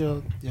to change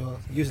your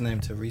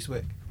username to Reese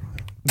Wick?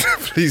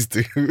 Please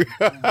do.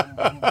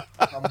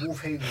 I'm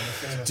Wolf Haley.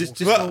 Just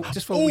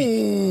for a week.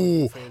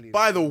 Ooh,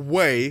 by the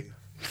way,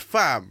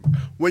 Fam,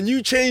 when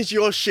you changed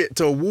your shit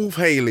to Wolf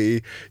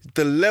Haley,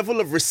 the level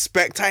of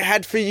respect I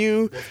had for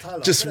you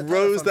Tyler? just I've been a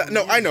Tyler rose fan that. for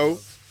No, I years, know, bro.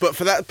 but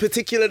for that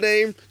particular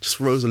name, just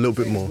rose a little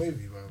bit more.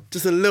 Wavy, bro.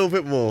 Just a little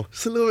bit more.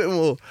 Just a little bit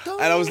more.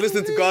 And I was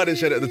listening to Garden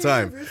Shed at the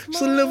time.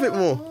 Just a little bit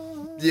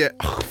more. Yeah.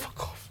 Oh, fuck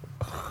off.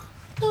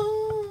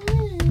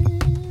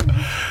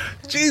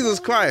 Jesus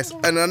Christ.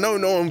 And I know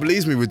no one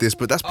believes me with this,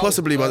 but that's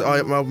possibly my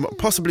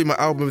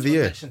album of the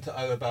year. Mention to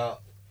O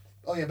about.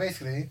 Oh yeah,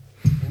 basically.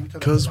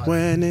 Cause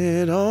when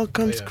it all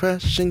comes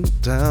crashing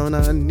down,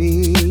 I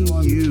need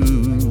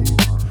you.